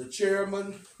leadership, the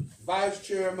chairman, vice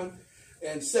chairman,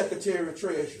 and secretary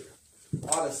treasurer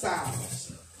are the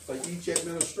signers for each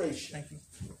administration. Thank you.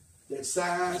 That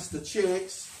signs the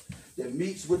checks, that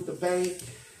meets with the bank,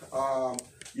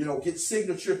 gets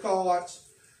signature cards.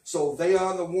 So they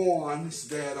are the ones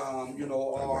that, are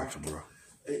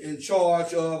in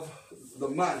charge of the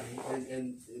money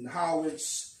and how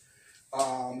it's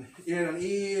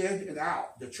in and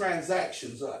out, the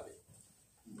transactions of it.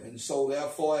 And so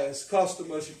therefore, as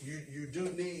customers, you do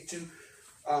need to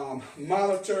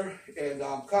monitor and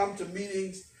come to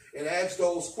meetings and ask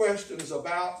those questions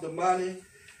about the money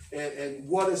and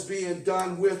what is being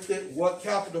done with it, what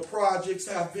capital projects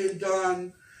have been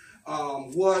done,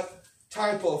 what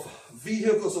type of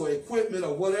vehicles or equipment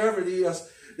or whatever it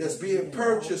is that's being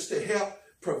purchased to help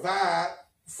provide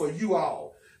for you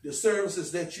all the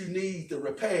services that you need, the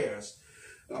repairs.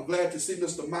 And I'm glad to see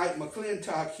Mr. Mike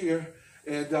McClintock here,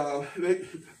 and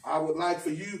I would like for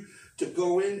you to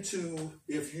go into,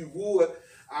 if you would,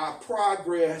 our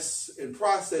progress and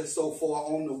process so far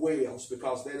on the wells,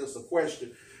 because that is a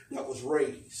question that was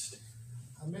raised.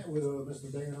 I met with Mr.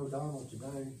 Dan O'Donnell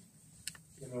today,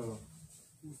 and we're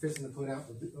fixing to put out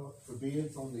for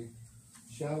bids on the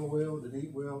shallow well, the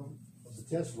deep well, of the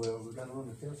test wells. We've got to run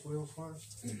the test wells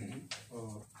first.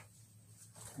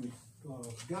 We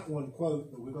got one quote,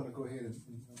 but we're going to go ahead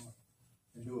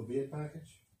and do a bid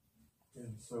package,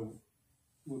 and so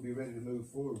we'll be ready to move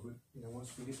forward. But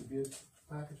once we get the bid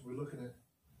package, we're looking at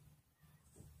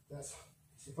that's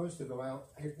supposed to go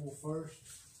out April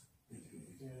 1st.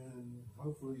 And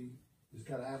hopefully it's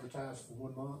got to advertise for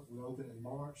 1 month. We'll open it in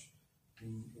March,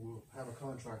 and we'll have a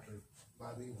contractor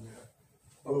by the end of that.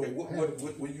 Okay,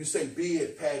 when you say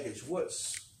bid package,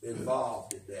 what's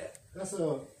involved in that? That's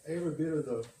every bit of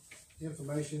the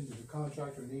information that the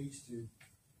contractor needs to.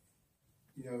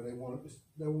 They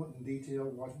want in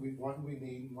detail what we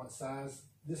need, what size.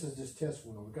 This is just test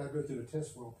well. We've got to go through the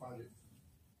test well project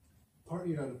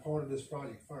part of this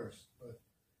project first, but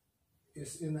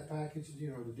it's in that package,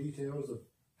 the details of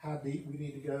how deep we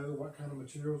need to go, what kind of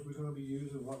materials we're going to be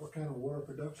using, what kind of water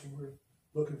production we're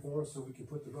looking for, so we can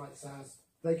put the right size,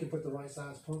 they can put the right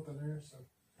size pump in there. So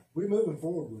we're moving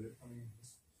forward with it. I mean,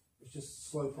 it's just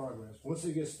slow progress. Once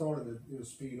it gets started, it'll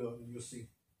speed up, and you'll see,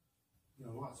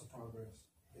 lots of progress.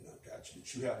 And I got you.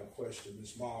 Did you have a question,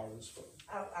 Ms. Morris?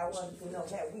 I wanted to know,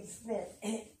 have we spent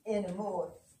any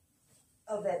more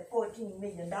of that $14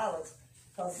 million?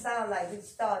 Because it sounds like it's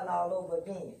starting all over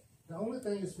again. The only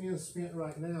thing that's being spent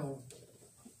right now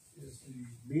is the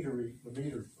meter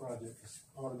project. It's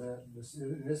part of that,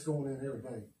 and it's going in every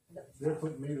day. They're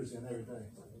putting meters in every day.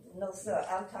 No, sir,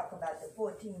 I'm talking about the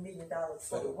 $14 million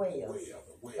for the wells.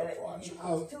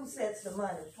 Well, two sets of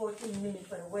money, $14 million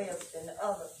for the wells, and the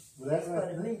other is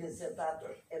for the meters, if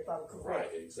I'm correct.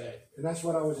 Right, exactly. And that's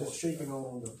what I was just speaking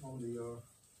on the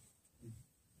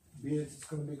bids that's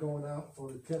going to be going out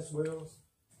for the test wells.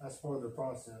 That's part of the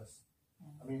process.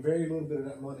 I mean, very little bit of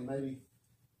that money, maybe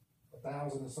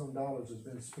 $1,000 and some dollars, has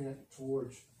been spent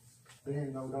towards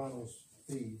Dan O'Donnell's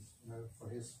fees, for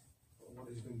what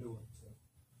he's been doing.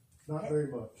 So, not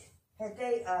very much. Had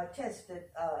they tested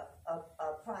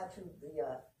prior to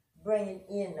the bringing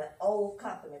in the old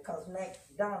company? Because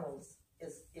McDonald's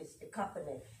is the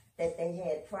company that they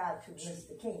had prior to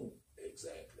Mr. King.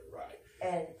 Exactly right.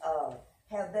 And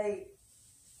have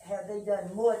they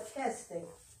done more testing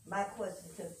my question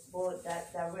to board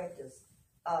directors,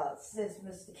 since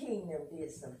Mr. Keenan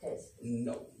did some testing.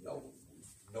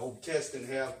 No testing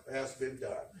has been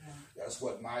done. That's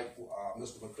what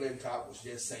Mr. McClintock was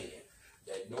just saying,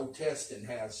 that no testing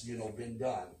has, been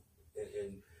done.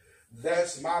 And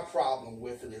that's my problem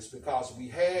with it, is because we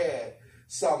had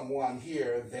someone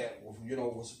here that,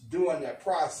 was doing that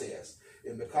process.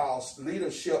 And because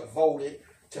leadership voted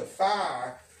to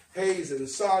fire Hayes and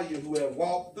Sawyer, who had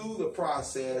walked through the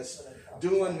process,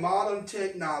 doing modern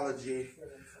technology,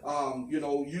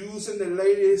 using the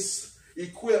latest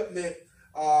equipment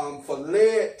for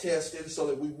lead testing so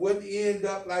that we wouldn't end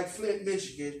up like Flint,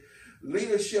 Michigan.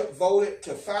 Leadership voted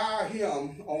to fire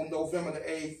him on November the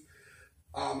 8th,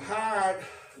 hired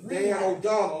Dan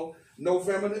O'Donnell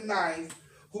November the 9th,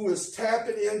 who is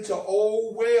tapping into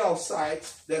old well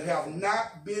sites that have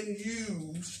not been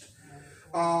used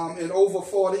in over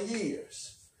 40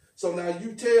 years. So now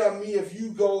you tell me, if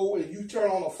you go and you turn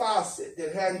on a faucet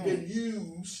that hadn't been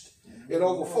used in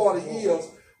over 40 years,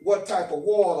 what type of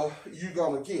water you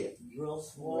gonna get?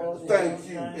 Gross water. Thank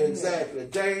you, exactly.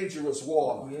 Dangerous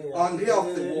water,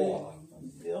 unhealthy water.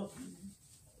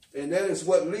 And that is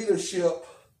what leadership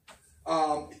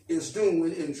is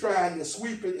doing, in trying to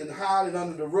sweep it and hide it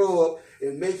under the rug,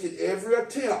 and making every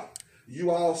attempt you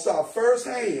all saw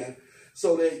firsthand,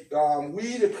 so that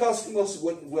we, the customers,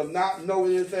 will not know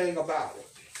anything about it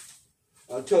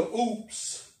until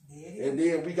oops, and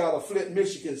then we got a Flint,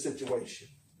 Michigan situation.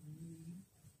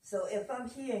 So if I'm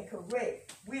hearing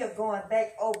correct, we are going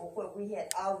back over what we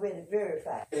had already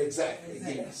verified. Exactly.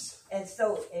 Yes. And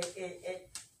so it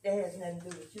has nothing to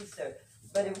do with you, sir.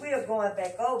 But if we are going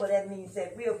back over, that means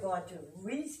that we are going to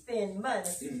re-spend money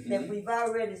that we've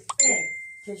already spent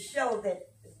to show that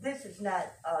this is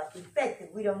not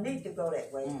effective. We don't need to go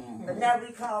that way. But now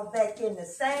we call back in the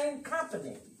same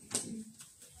company,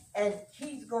 and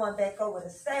he's going back over the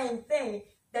same thing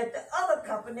that the other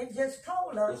company just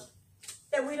told us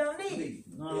that we don't need.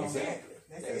 Exactly.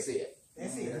 That's it.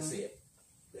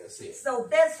 So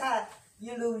that's how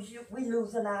we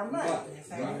losing our money.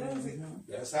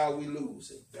 That's how we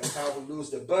lose it. That's how we lose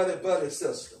the buddy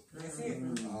system. That's it.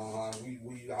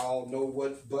 We all know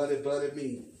what buddy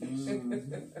means.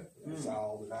 That's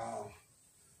all now.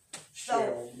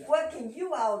 So what can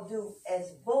you all do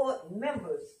as board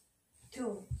members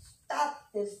to stop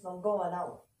this from going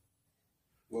on?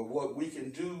 Well, what we can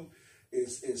do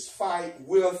is fight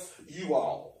with you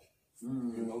all.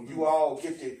 You all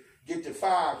get the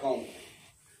fire going.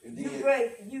 And then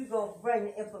you gonna bring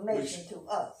the information to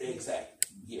us. Exactly.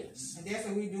 Yes. And that's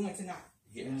what we're doing tonight.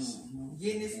 Yes.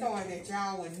 Getting it started that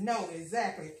y'all would know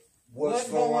exactly what's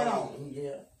going on.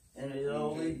 Yeah. And it'll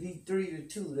always be 3 to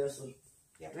 2. That's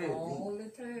all the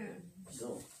time.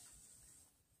 So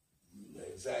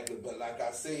exactly. But like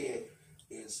I said,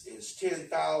 it's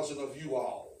 10,000 of you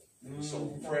all.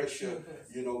 So pressure,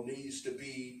 needs to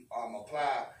be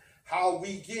applied. How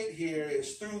we get here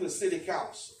is through the city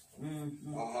council.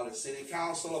 The city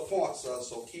council appoints us,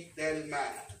 so keep that in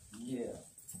mind. Yeah.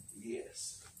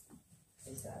 Yes.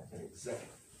 Exactly.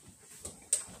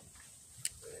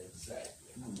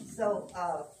 So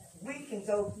we can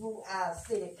go through our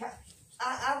city council.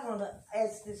 I want to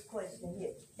ask this question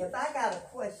here. If I got a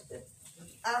question,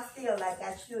 I feel like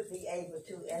I should be able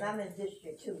to, and I'm in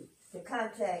District 2, to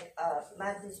contact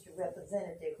my district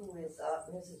representative, who is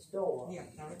Mrs. Dorr,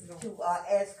 to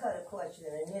ask her the question,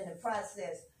 and in the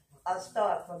process, I'll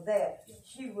start from there.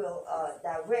 She will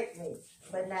direct me.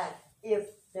 But now, if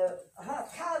her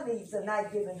colleagues are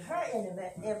not giving her any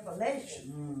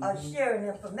information or sharing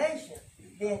information,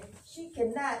 then she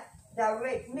cannot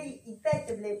direct me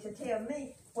effectively to tell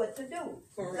me what to do.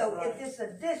 So if there's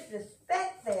a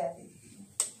disrespect there,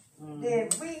 then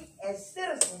we as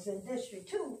citizens in District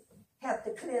 2 have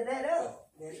to clear that up.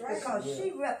 That's right. Because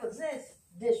she represents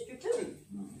District 2.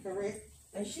 Correct.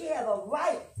 And she have a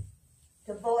right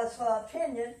to voice her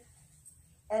opinion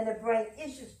and to bring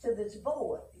issues to this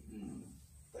board.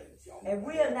 And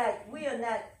we are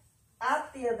not, I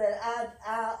feel that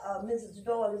our Mrs.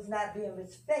 Doyle is not being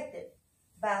respected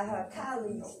by her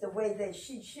colleagues the way that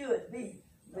she should be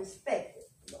respected.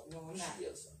 No, She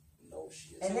isn't. No,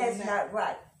 she isn't. And that's not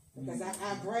right. Because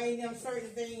I bring them certain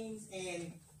things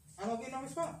and I don't get no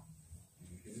response.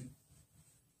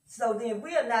 So then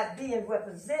we are not being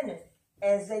represented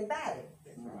as a body.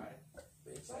 Right.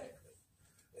 Exactly.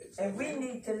 And we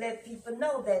need to let people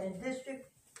know that in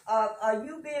district, are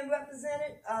you being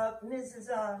represented, Mrs.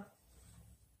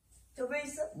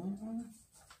 Teresa?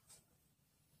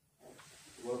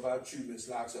 What about you, Ms.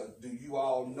 Knox? Do you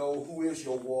all know who is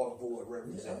your water board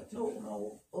representative? I don't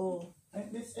know.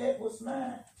 Miss Edwards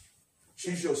mine.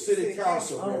 She's your city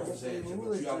council Oh, representative, who but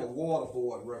is you have a that? water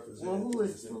board Well,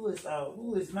 representative.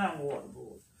 who is my water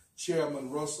board?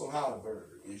 Chairman Russell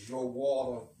Halliburton is your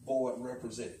water board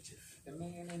representative. The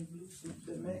man in blue suit.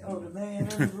 The man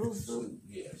in the blue suit.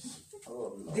 Yes.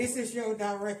 Oh, Lord. This is your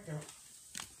director.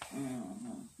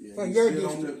 Yeah, For he's your been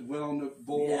district. been on the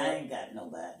board Yeah, I ain't got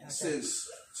nobody. since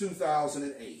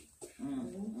 2008.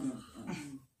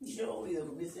 Sure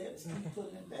will, Miss Evans, keep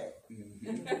putting it back.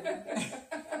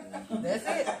 That's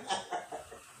it.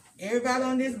 Everybody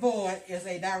on this board is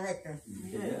a director.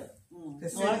 Yeah. To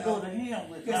So I sit go on- to him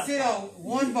with To my sit on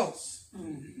one vote.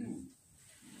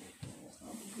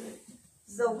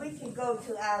 So we can go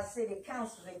to our city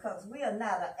council because we are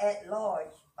not an at-large,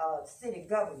 city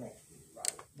government.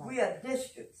 We are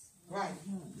districts, Right,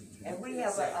 and we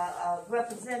have a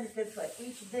representative for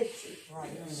each district. right.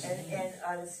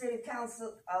 And the city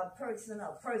council,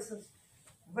 persons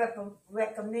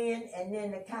recommend, and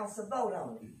then the council vote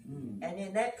on it. And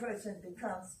then that person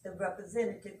becomes the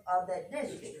representative of that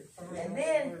district. And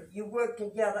then you work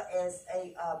together as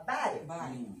a body.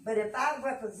 Body. But if our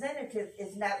representative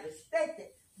is not respected,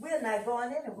 we're not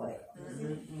going anywhere.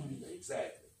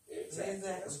 Exactly. Exactly.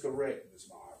 That's correct, Ms.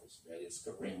 Marvis. That is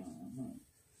correct.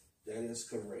 That is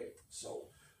correct. So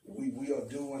we are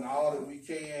doing all that we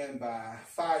can by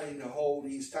fighting to hold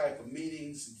these type of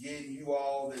meetings, getting you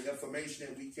all the information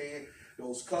that we can,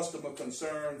 those customer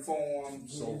concern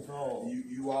forms. So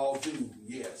you all do,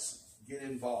 yes, get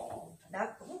involved. Now,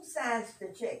 who signs the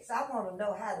checks? I want to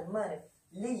know how the money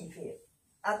leave here.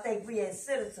 I think we as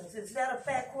citizens, is that a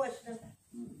fair question?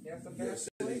 That's a Yes,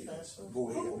 it is. Go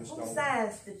ahead, Ms. Who Stone.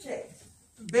 signs the checks?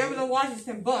 Beverly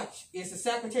Washington Bunch is the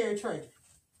secretary treasurer.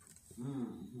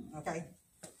 Okay.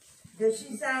 Does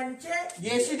she sign the check?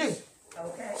 Yes, she do.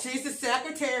 Okay. She's the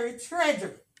secretary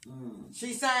treasurer.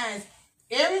 She signs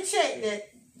every check that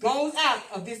goes out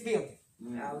of this building.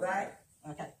 All right.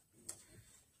 Okay.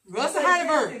 Russell What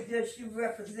Halliburton. district does she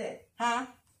represent? Huh?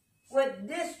 What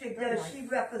district does she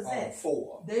represent?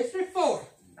 4, District 4.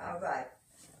 All right.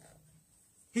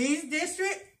 He's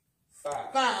District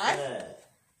 5. 5. Yeah.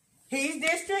 He's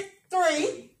District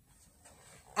 3.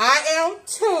 I am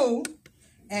 2.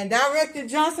 And Director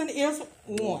Johnson is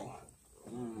 1.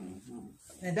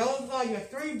 And those are your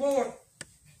 3 board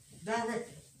directors.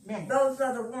 Members. Those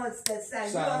are the ones that sign.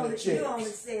 Sign the You checks. only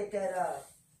said that.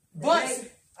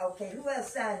 But Okay. Who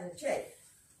else signed the check?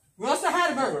 Russell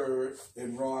Halliburton Bird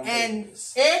and Ron and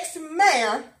Davis.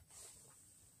 ex-mayor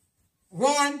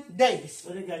Ron Davis. So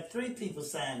they got 3 people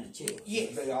signing the check.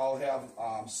 Yes. They all have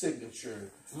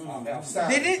signature, have sign.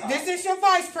 This is your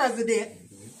vice president.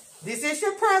 This is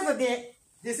your president.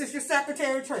 This is your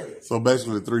secretary treasurer. So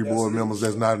basically, the 3 board Yes, it members is.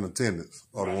 that's not in attendance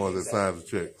are the Right, ones that sign the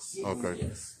exactly. checks. Okay,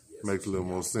 Yes. makes a little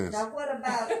more sense. Now, what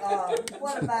about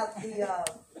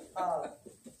the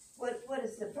what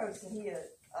is the person here?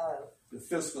 The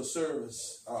fiscal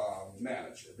service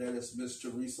manager, that is Miss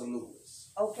Teresa Lewis.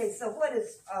 Okay, so what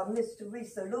is Miss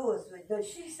Teresa Lewis? Does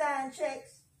she sign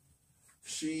checks?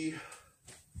 She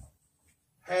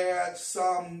had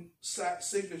some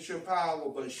signature power,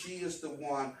 but she is the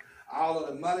one. All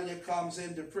of the money that comes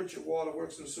into Pritchard Water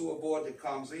Works and Sewer Board that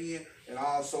comes in and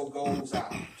also goes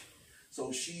out.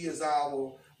 So she is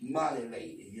our money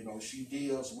lady. You know, she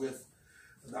deals with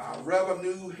our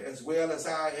revenue as well as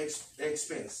our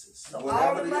expenses. So all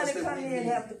Whatever the it money is that come we in need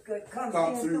have to come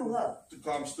come in through her,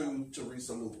 comes through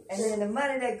Teresa Lewis. and then the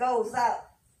money that goes out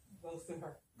Goes to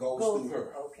her. Goes through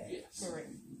her. Okay. Yes. Correct.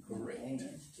 Correct.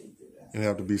 And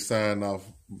have to be signed off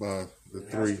by the It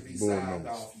 3 has to be board signed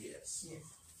members. off, yes. Yes.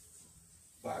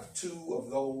 By 2 of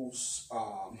those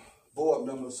board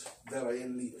members that are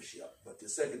in leadership. But the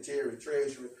secretary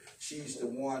treasurer, she's the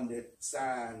one that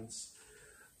signs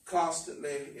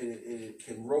constantly, and it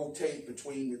can rotate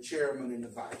between the chairman and the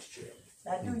vice chairman.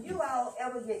 Now, do you all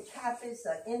ever get copies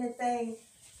or anything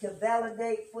to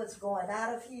validate what's going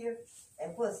out of here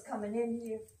and what's coming in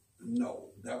here? No,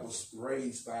 that was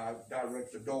raised by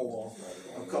Director Doyle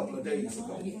a couple of days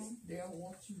ago. Yes, they'll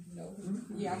want you to know.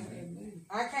 Yeah.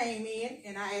 I came in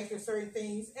and I asked for certain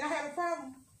things, and I had a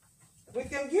problem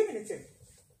with them giving it to me.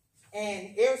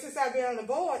 And ever since I've been on the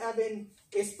board, I've been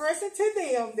expressing to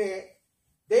them that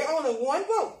they only 1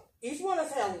 vote. Each one of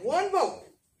us have 1 vote.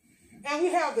 And we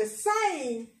have the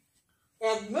same,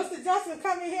 if Mr. Johnson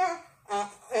come in here and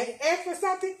ask for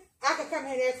something, I can come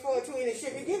here and ask for it too, and it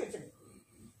should be given to me.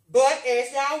 But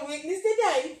as y'all witnessed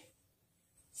today,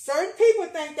 certain people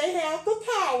think they have the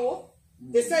power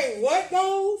to say what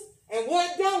goes and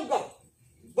what don't go.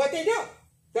 But they don't.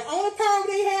 The only power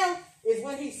they have is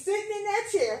when he's sitting in that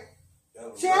chair,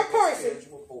 chairperson,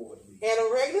 at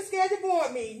a regular scheduled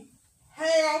board meeting,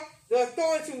 have the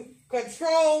authority to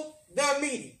control the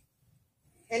meeting.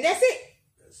 And that's it.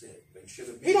 That's it. They should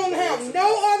have. He don't have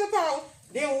no other power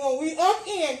than when we up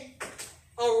in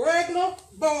a regular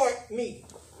board meeting.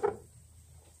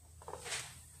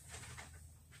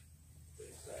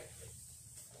 Exactly.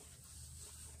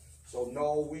 So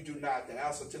no, we do not. The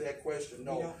answer to that question,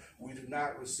 no, Yeah. we do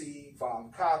not receive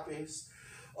copies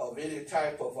of any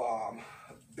type of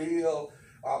bill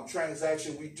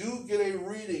transaction. We do get a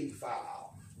reading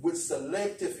file with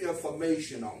selective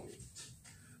information on it.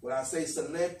 When I say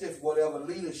selective, whatever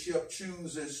leadership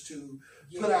chooses to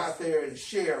put out there and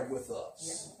share with us.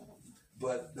 Yeah.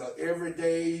 But the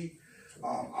everyday,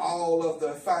 all of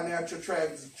the financial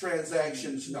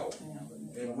transactions, no.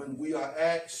 And when we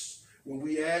ask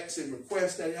and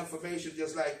request that information,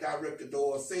 just like Director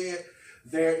Doyle said,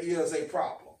 there is a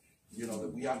problem. You know,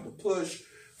 that we have to push,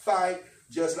 fight,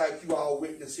 just like you all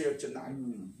witnessed here tonight.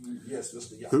 Yes,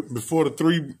 Mr. Young. Before the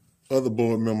three other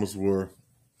board members were,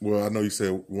 well, I know you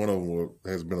said one of them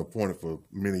has been appointed for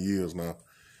many years now,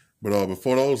 but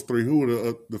before those three, who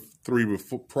were the three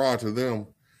prior to them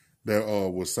that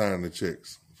was signing the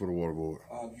checks for the water board?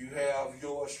 You have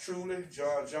yours truly,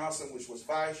 John Johnson, which was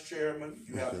vice chairman.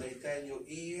 You have Nathaniel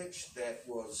Edge, that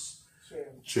was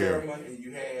chairman, and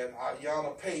you had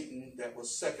Ayana Payton, that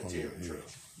was secretary of treasury.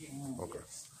 Okay.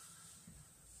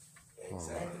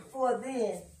 Exactly. And before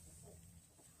then,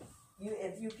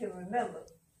 if you can remember,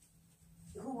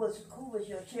 who was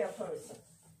your chairperson?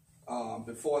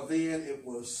 Before then, it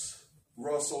was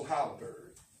Russell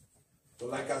Halliburton. But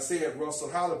like I said, Russell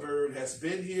Halliburton has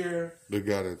been here The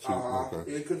guy that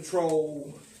you, in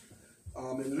control,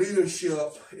 in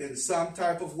leadership in some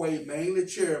type of way, mainly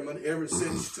chairman, ever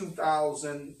since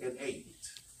 2008.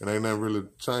 And ain't nothing really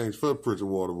changed for Pritchard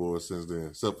Water Board since then,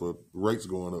 except for rates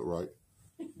going up, right?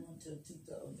 I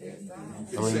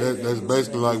mean, that's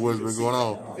basically like what's been going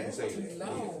on.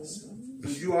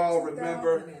 Do you all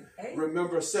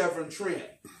remember Severn Trent?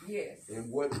 Yes.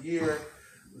 And what year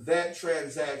that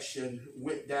transaction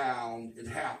went down and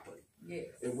happened? Yes.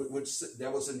 And which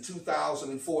that was in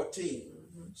 2014.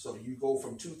 So you go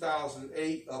from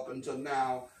 2008 up until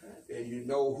now, and you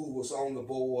know who was on the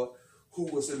board, who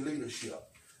was in leadership.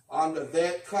 Under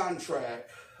that contract,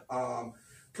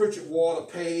 Pritchard Water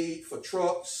paid for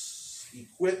trucks,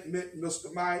 equipment,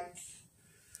 Mr. Mike,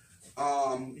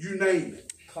 you name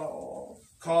it.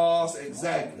 Cars,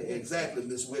 exactly,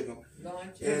 Miss Wiggum.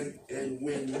 And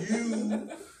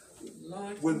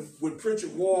when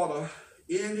Pritchard Water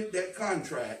ended that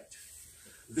contract,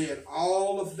 then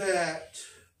all of that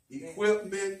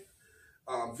equipment,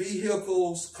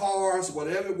 vehicles, cars,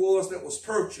 whatever it was that was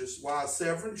purchased while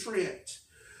Severn Trent,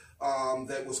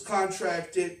 that was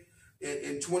contracted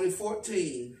in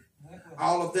 2014,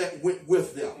 all of that went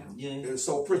with them. And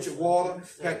so Pritchard Water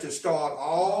had to start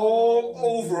all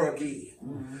over again.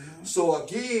 So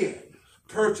again,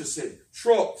 purchasing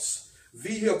trucks,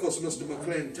 vehicles, Mr.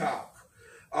 McClintock,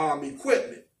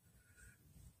 equipment.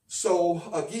 So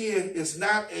again, it's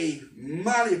not a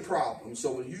money problem.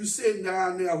 So when you sit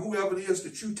down there, whoever it is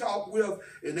that you talk with,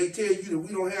 and they tell you that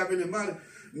we don't have any money,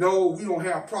 no, we don't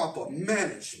have proper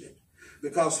management.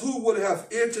 Because who would have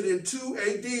entered into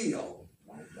a deal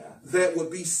that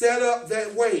would be set up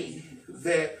that way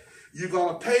that you're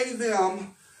going to pay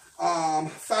them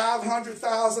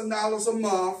 $500,000 a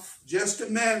month just to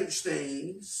manage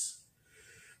things,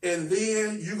 and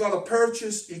then you're going to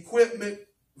purchase equipment,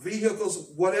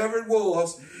 vehicles, whatever it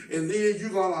was, and then you're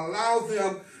going to allow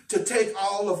them to take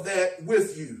all of that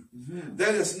with you.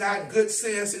 That is not good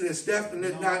sense, and it's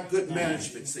definitely not good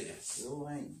management sense.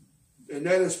 And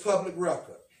that is public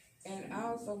record. And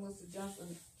also, Mr.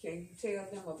 Johnson, can you tell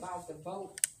them about the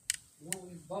vote when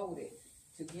we voted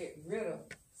to get rid of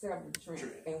Severn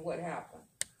Trent and what happened?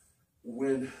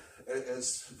 When,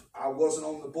 as I wasn't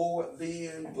on the board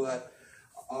then, but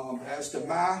as to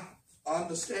my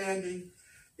understanding,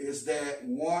 is that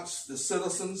once the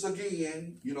citizens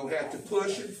again, had to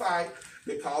push and fight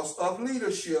because of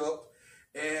leadership,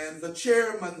 and the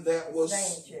chairman that was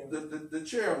the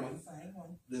chairman,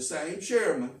 the same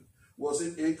chairman, was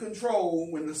in control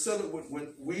when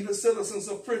we the citizens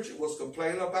of Pritchard was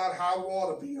complaining about high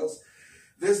water bills,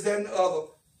 this, that, and the other,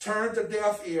 turned a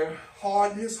deaf ear,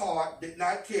 hardened his heart, did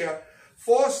not care,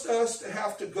 forced us to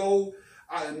have to go,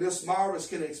 and Miss Morris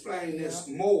can explain this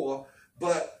more,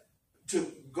 but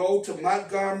to go to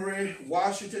Montgomery,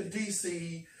 Washington,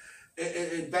 D.C.,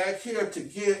 and back here to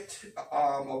get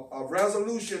a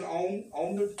resolution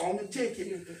on the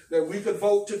ticket that we could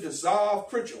vote to dissolve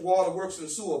Pritchard Water Works and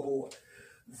Sewer Board.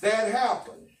 That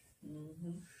happened.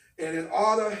 And in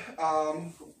order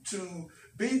to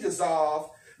be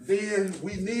dissolved, then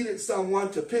we needed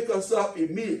someone to pick us up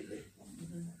immediately.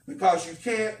 Because you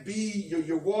can't be,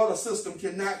 your water system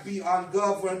cannot be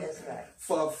ungoverned right.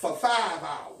 for 5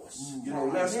 hours,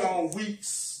 less than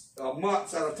weeks,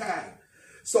 months at a time.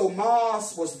 So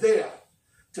Mars was there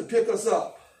to pick us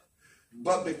up.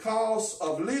 But because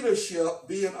of leadership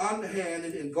being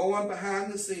underhanded and going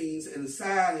behind the scenes and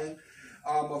signing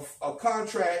a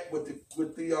contract with the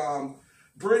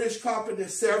British company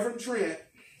Severn Trent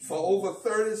for over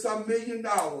 $30-some million,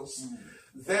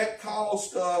 that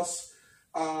caused us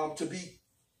to be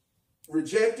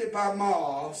rejected by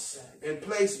Mars and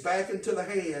placed back into the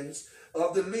hands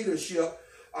of the leadership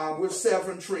with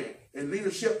Severn Trent. And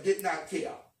leadership did not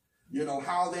care,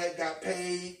 how that got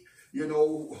paid.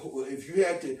 If you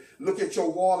had to look at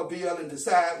your water bill and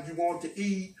decide what you want to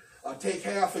eat or take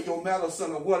half of your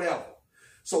medicine or whatever.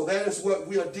 So that is what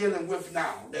we are dealing with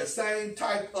now, that same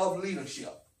type of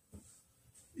leadership.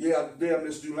 Yeah, there,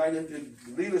 Ms. Dulaney, the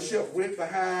leadership went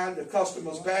behind the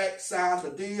customer's back, signed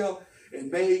the deal,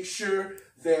 and made sure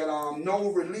that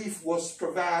no relief was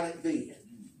provided then.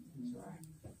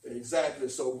 Exactly.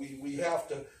 So we have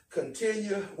to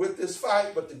continue with this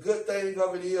fight, but the good thing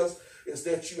of it is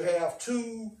that you have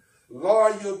 2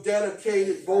 loyal,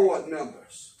 dedicated board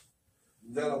members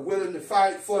that are willing to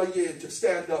fight for you and to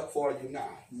stand up for you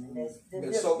now. And that's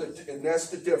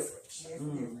the difference.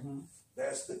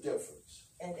 That's the difference.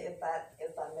 And if I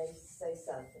may say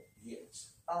something.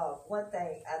 Yes. One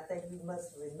thing I think we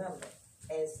must remember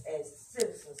as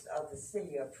citizens of the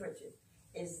city of Pritchard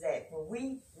is that when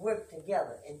we work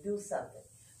together and do something,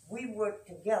 we work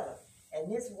together,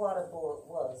 and this water board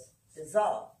was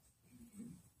dissolved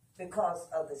because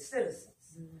of the citizens.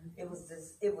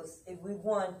 We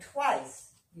won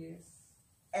twice. Yes.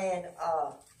 And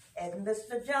as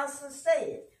Mr. Johnson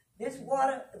said, this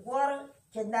water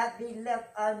cannot be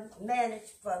left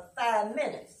unmanaged for 5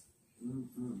 minutes.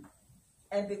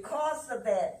 And because of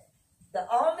that, the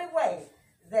only way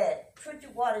that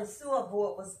Pritchard Water and Sewer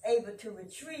Board was able to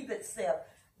retrieve itself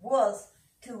was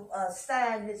to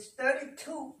sign this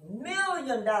 $32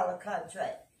 million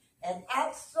contract and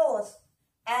outsource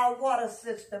our water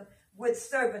system with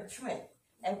Severn Trent.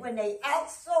 And when they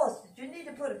outsourced it, you need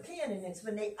to put a pin in this,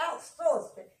 when they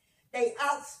outsourced it, they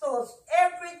outsourced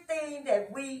everything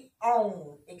that we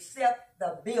own except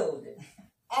the building.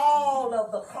 All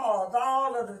of the cars,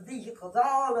 all of the vehicles,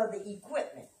 all of the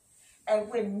equipment. And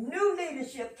when new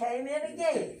leadership came in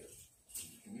again,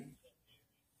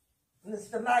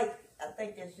 Mr. Mike, I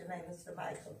think that's your name, Mr.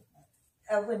 Michael.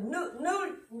 When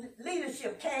new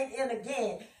leadership came in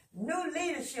again, new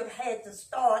leadership had to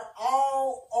start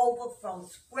all over from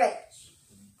scratch.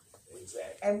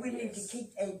 Exactly. And we need to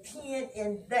keep a pin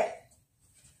in that.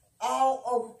 All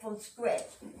over from scratch.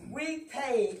 We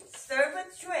paid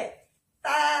Severn Trent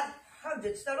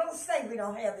 $500. So don't say we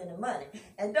don't have any money.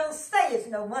 And don't say it's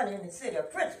no money in the city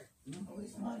of Pritchard.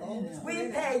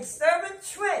 We paid Severn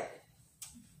Trent,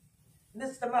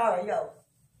 Mr. Mario.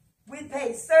 We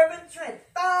paid Severn Trent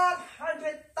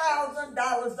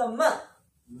 $500,000 a month.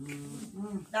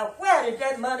 Now, where did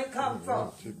that money come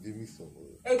from?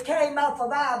 It came off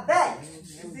of our backs,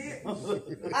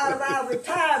 out of our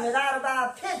retirement, out of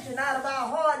our pension, out of our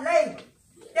hard labor.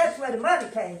 That's where the money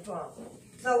came from.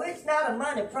 So it's not a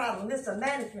money problem, it's a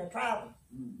management problem.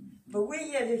 But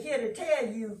we're here to tell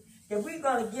you that we're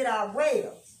going to get our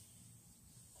wells.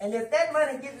 And if that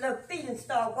money get little feet and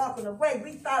start walking away,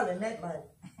 we filing that money.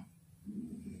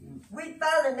 We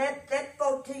filing that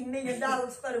 $14 million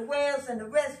for the wells and the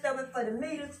rest of it for the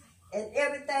meters and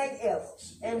everything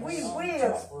else. And we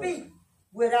will speak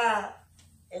with our,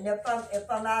 and if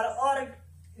I'm out of order,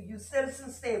 you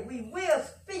citizens said, we will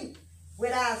speak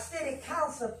with our city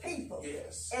council people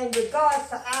in regards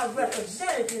to our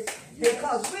representatives,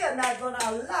 because we are not going to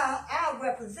allow our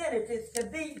representatives to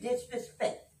be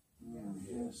disrespected.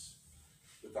 Yes.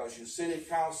 Because your city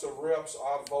council reps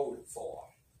are voted for.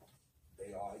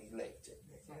 They are elected.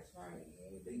 That's right.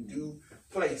 They do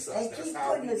place us. And That's keep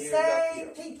how putting we the end up same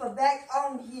here. people back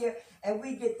on here, and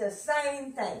we get the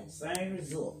same thing. Same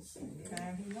results. Same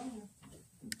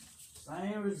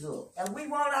results. And we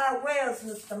want our wells,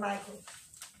 Mr. Michael.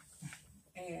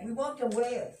 And We want them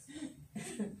wells.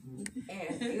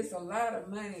 And it's a lot of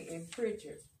money in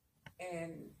Pritchard,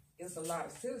 and it's a lot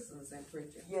of citizens in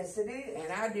Pritchard. Yes, it is.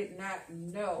 And I did not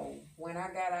know when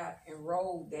I got out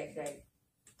enrolled that day.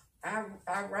 I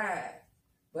ride,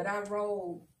 but I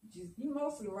rode, you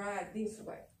mostly ride this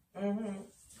way,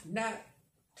 not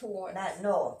towards, Not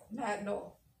north. not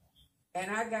north.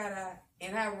 And I got out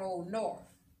and I rode north.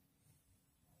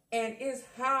 And it's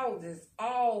houses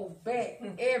all back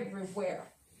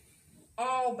everywhere,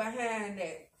 all behind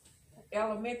that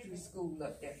elementary school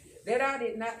up there that I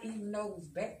did not even know was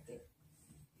back there.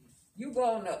 You go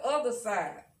on the other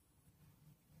side,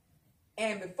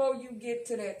 and before you get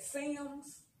to that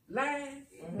Sims line,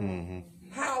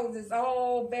 houses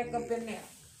all back up in there.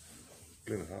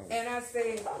 And I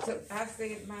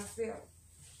said myself,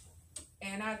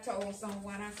 and I told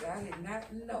someone, I said, I did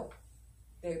not know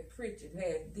that Pritchard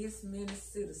had this many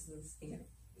citizens in it.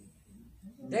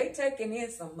 They taking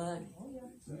in some money.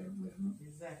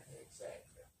 Exactly.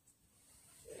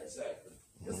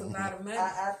 It's a lot of money.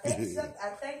 I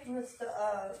think Mr.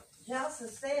 Johnson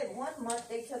said 1 month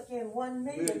they took in $1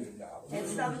 million and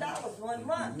some dollars 1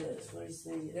 month. That's what he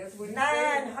said. That's what he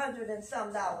said. $900 and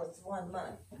some dollars 1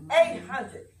 month.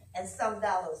 $800 and some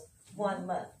dollars 1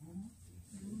 month.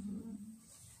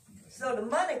 So the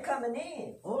money coming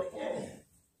in. Oh, yeah.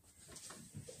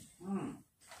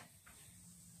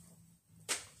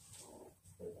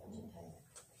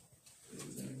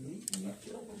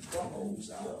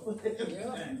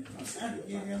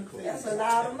 That's a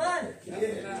lot of money.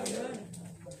 It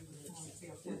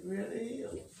really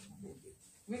is.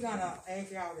 We're gonna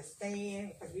ask y'all to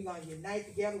stand, because we're gonna unite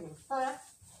together with prayer.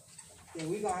 Then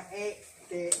we're gonna ask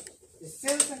that the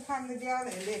citizens come together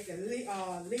and let the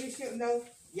leadership know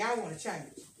y'all wanna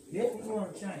change. Yeah, we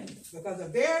want to change. Because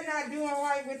if they're not doing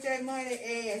right with that money,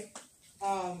 as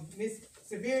Miss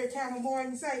Severe Cameron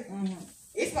Morton say,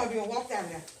 it's gonna be a walk down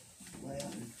there.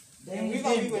 Well, And we're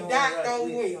gonna be without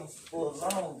those wheels. for a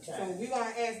long So time. we're gonna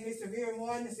ask Mr. Vera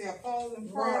Morton to say a call in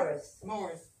prayer.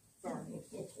 Morris. Sorry.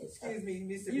 Excuse me,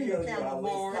 Mr. You know Vera you Cameron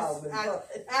always Morris. call me Morris.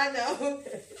 I know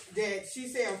that she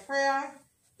said a prayer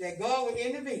that God will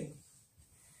intervene.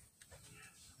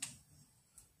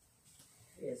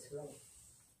 Yes, Lord.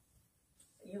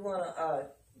 You wanna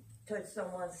touch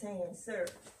someone's hand, sir?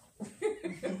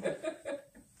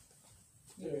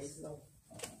 Yes, Lord.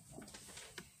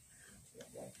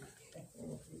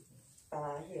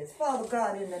 Yes, Father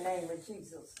God, in the name of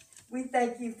Jesus, we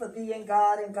thank you for being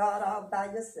God and God all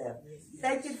by yourself.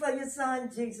 Thank you for your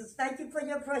Son, Jesus. Thank you for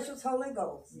your precious Holy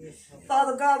Ghost.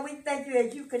 Father God, we thank you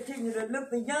as you continue to look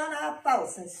beyond our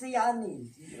faults and see our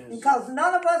needs. Because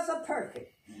none of us are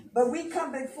perfect, but we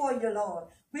come before you, Lord.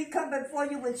 We come before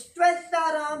you with stretched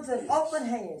out arms and open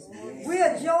hands. We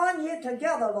are joined here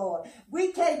together, Lord.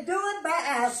 We can't do it by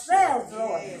ourselves,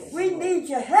 Lord. We need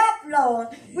your help, Lord.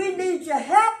 We need your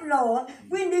help, Lord.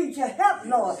 We need your help,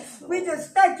 Lord. We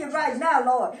just thank you right now,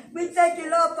 Lord. We thank you,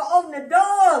 Lord, for opening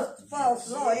doors for us,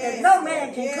 Lord, that no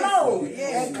man can close.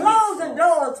 And closing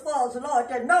doors for us, Lord,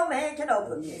 that no man can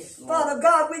open. Father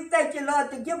God, we thank you,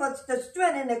 Lord, to give us the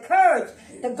strength and the courage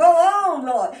to go on,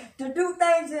 Lord, to do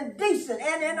things in decent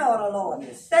and in order, Lord.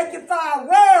 Thank you for our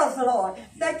wells, Lord.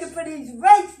 Thank you for these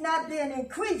rates not being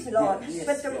increased, Lord,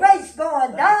 but the rates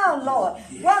going down, Lord,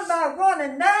 one by one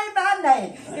and name by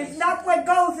name. It's not what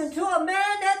goes into a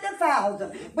man that defiles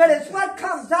him, but it's what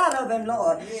comes out of him,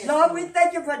 Lord. Lord, we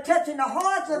thank you for touching the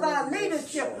hearts of our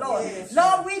leadership, Lord.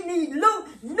 Lord, we need new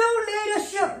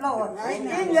leadership, Lord,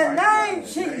 in your name,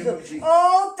 Jesus.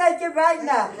 Oh, thank you right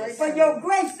now, for your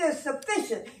grace is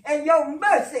sufficient and your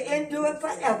mercy endure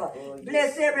forever.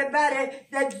 Bless everybody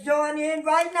that's joining in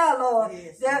right now, Lord.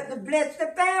 Bless the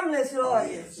families, Lord.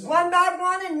 One by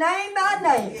one and name by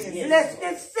name. Bless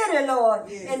this city, Lord.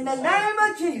 In the name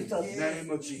of Jesus. In the name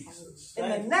of Jesus. In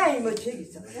the name of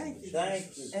Jesus.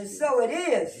 Thank you. And so it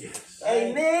is.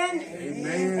 Amen.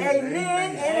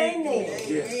 Amen and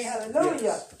amen.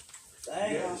 Hallelujah.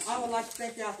 I would like to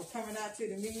thank y'all for coming out to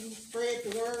the meeting. Spread the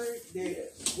word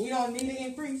that we don't need an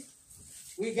increase.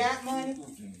 We got money.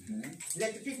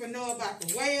 Let the people know about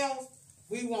the wells.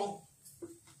 We want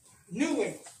new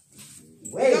wells.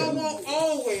 We don't want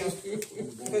old wells.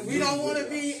 Because we don't want to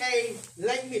be a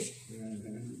Lake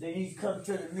Michigan. Then you come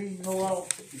to the meeting more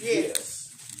often. Yes.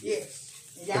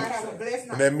 And y'all have a blessed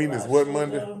night. And that meeting is what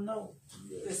Monday? Let them know.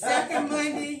 The second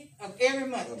Monday of every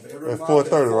month. At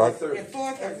 4:30, right? At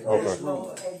 4:30. Okay.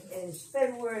 Lord, and it's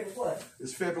February what?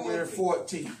 It's February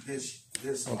 14th. This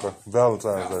Okay.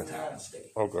 Valentine's Day. Valentine's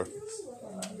Day. Okay.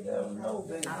 Let them know,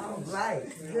 baby. All right.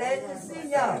 Glad to see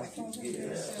y'all. This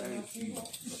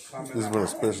has been a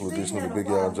special edition of the Big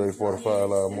Y'all J45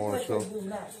 Live Morning Show. Do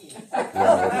not.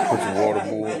 Y'all put your water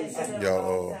board.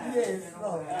 Y'all Yes,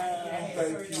 Lord.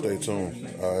 stay tuned.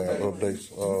 I have updates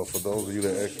for those of you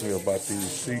that asked me about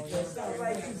these seats All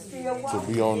right, you still to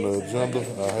walking? be on the agenda.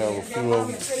 I have a few of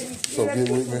them, so get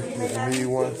with me if you need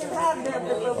one.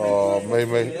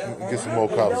 Maybe get some more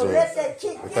copies of it.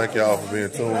 And thank y'all for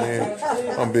being tuned in.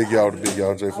 I'm Big Y'all, the Big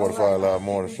Y'all J45 Live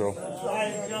Morning Show.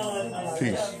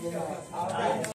 Peace.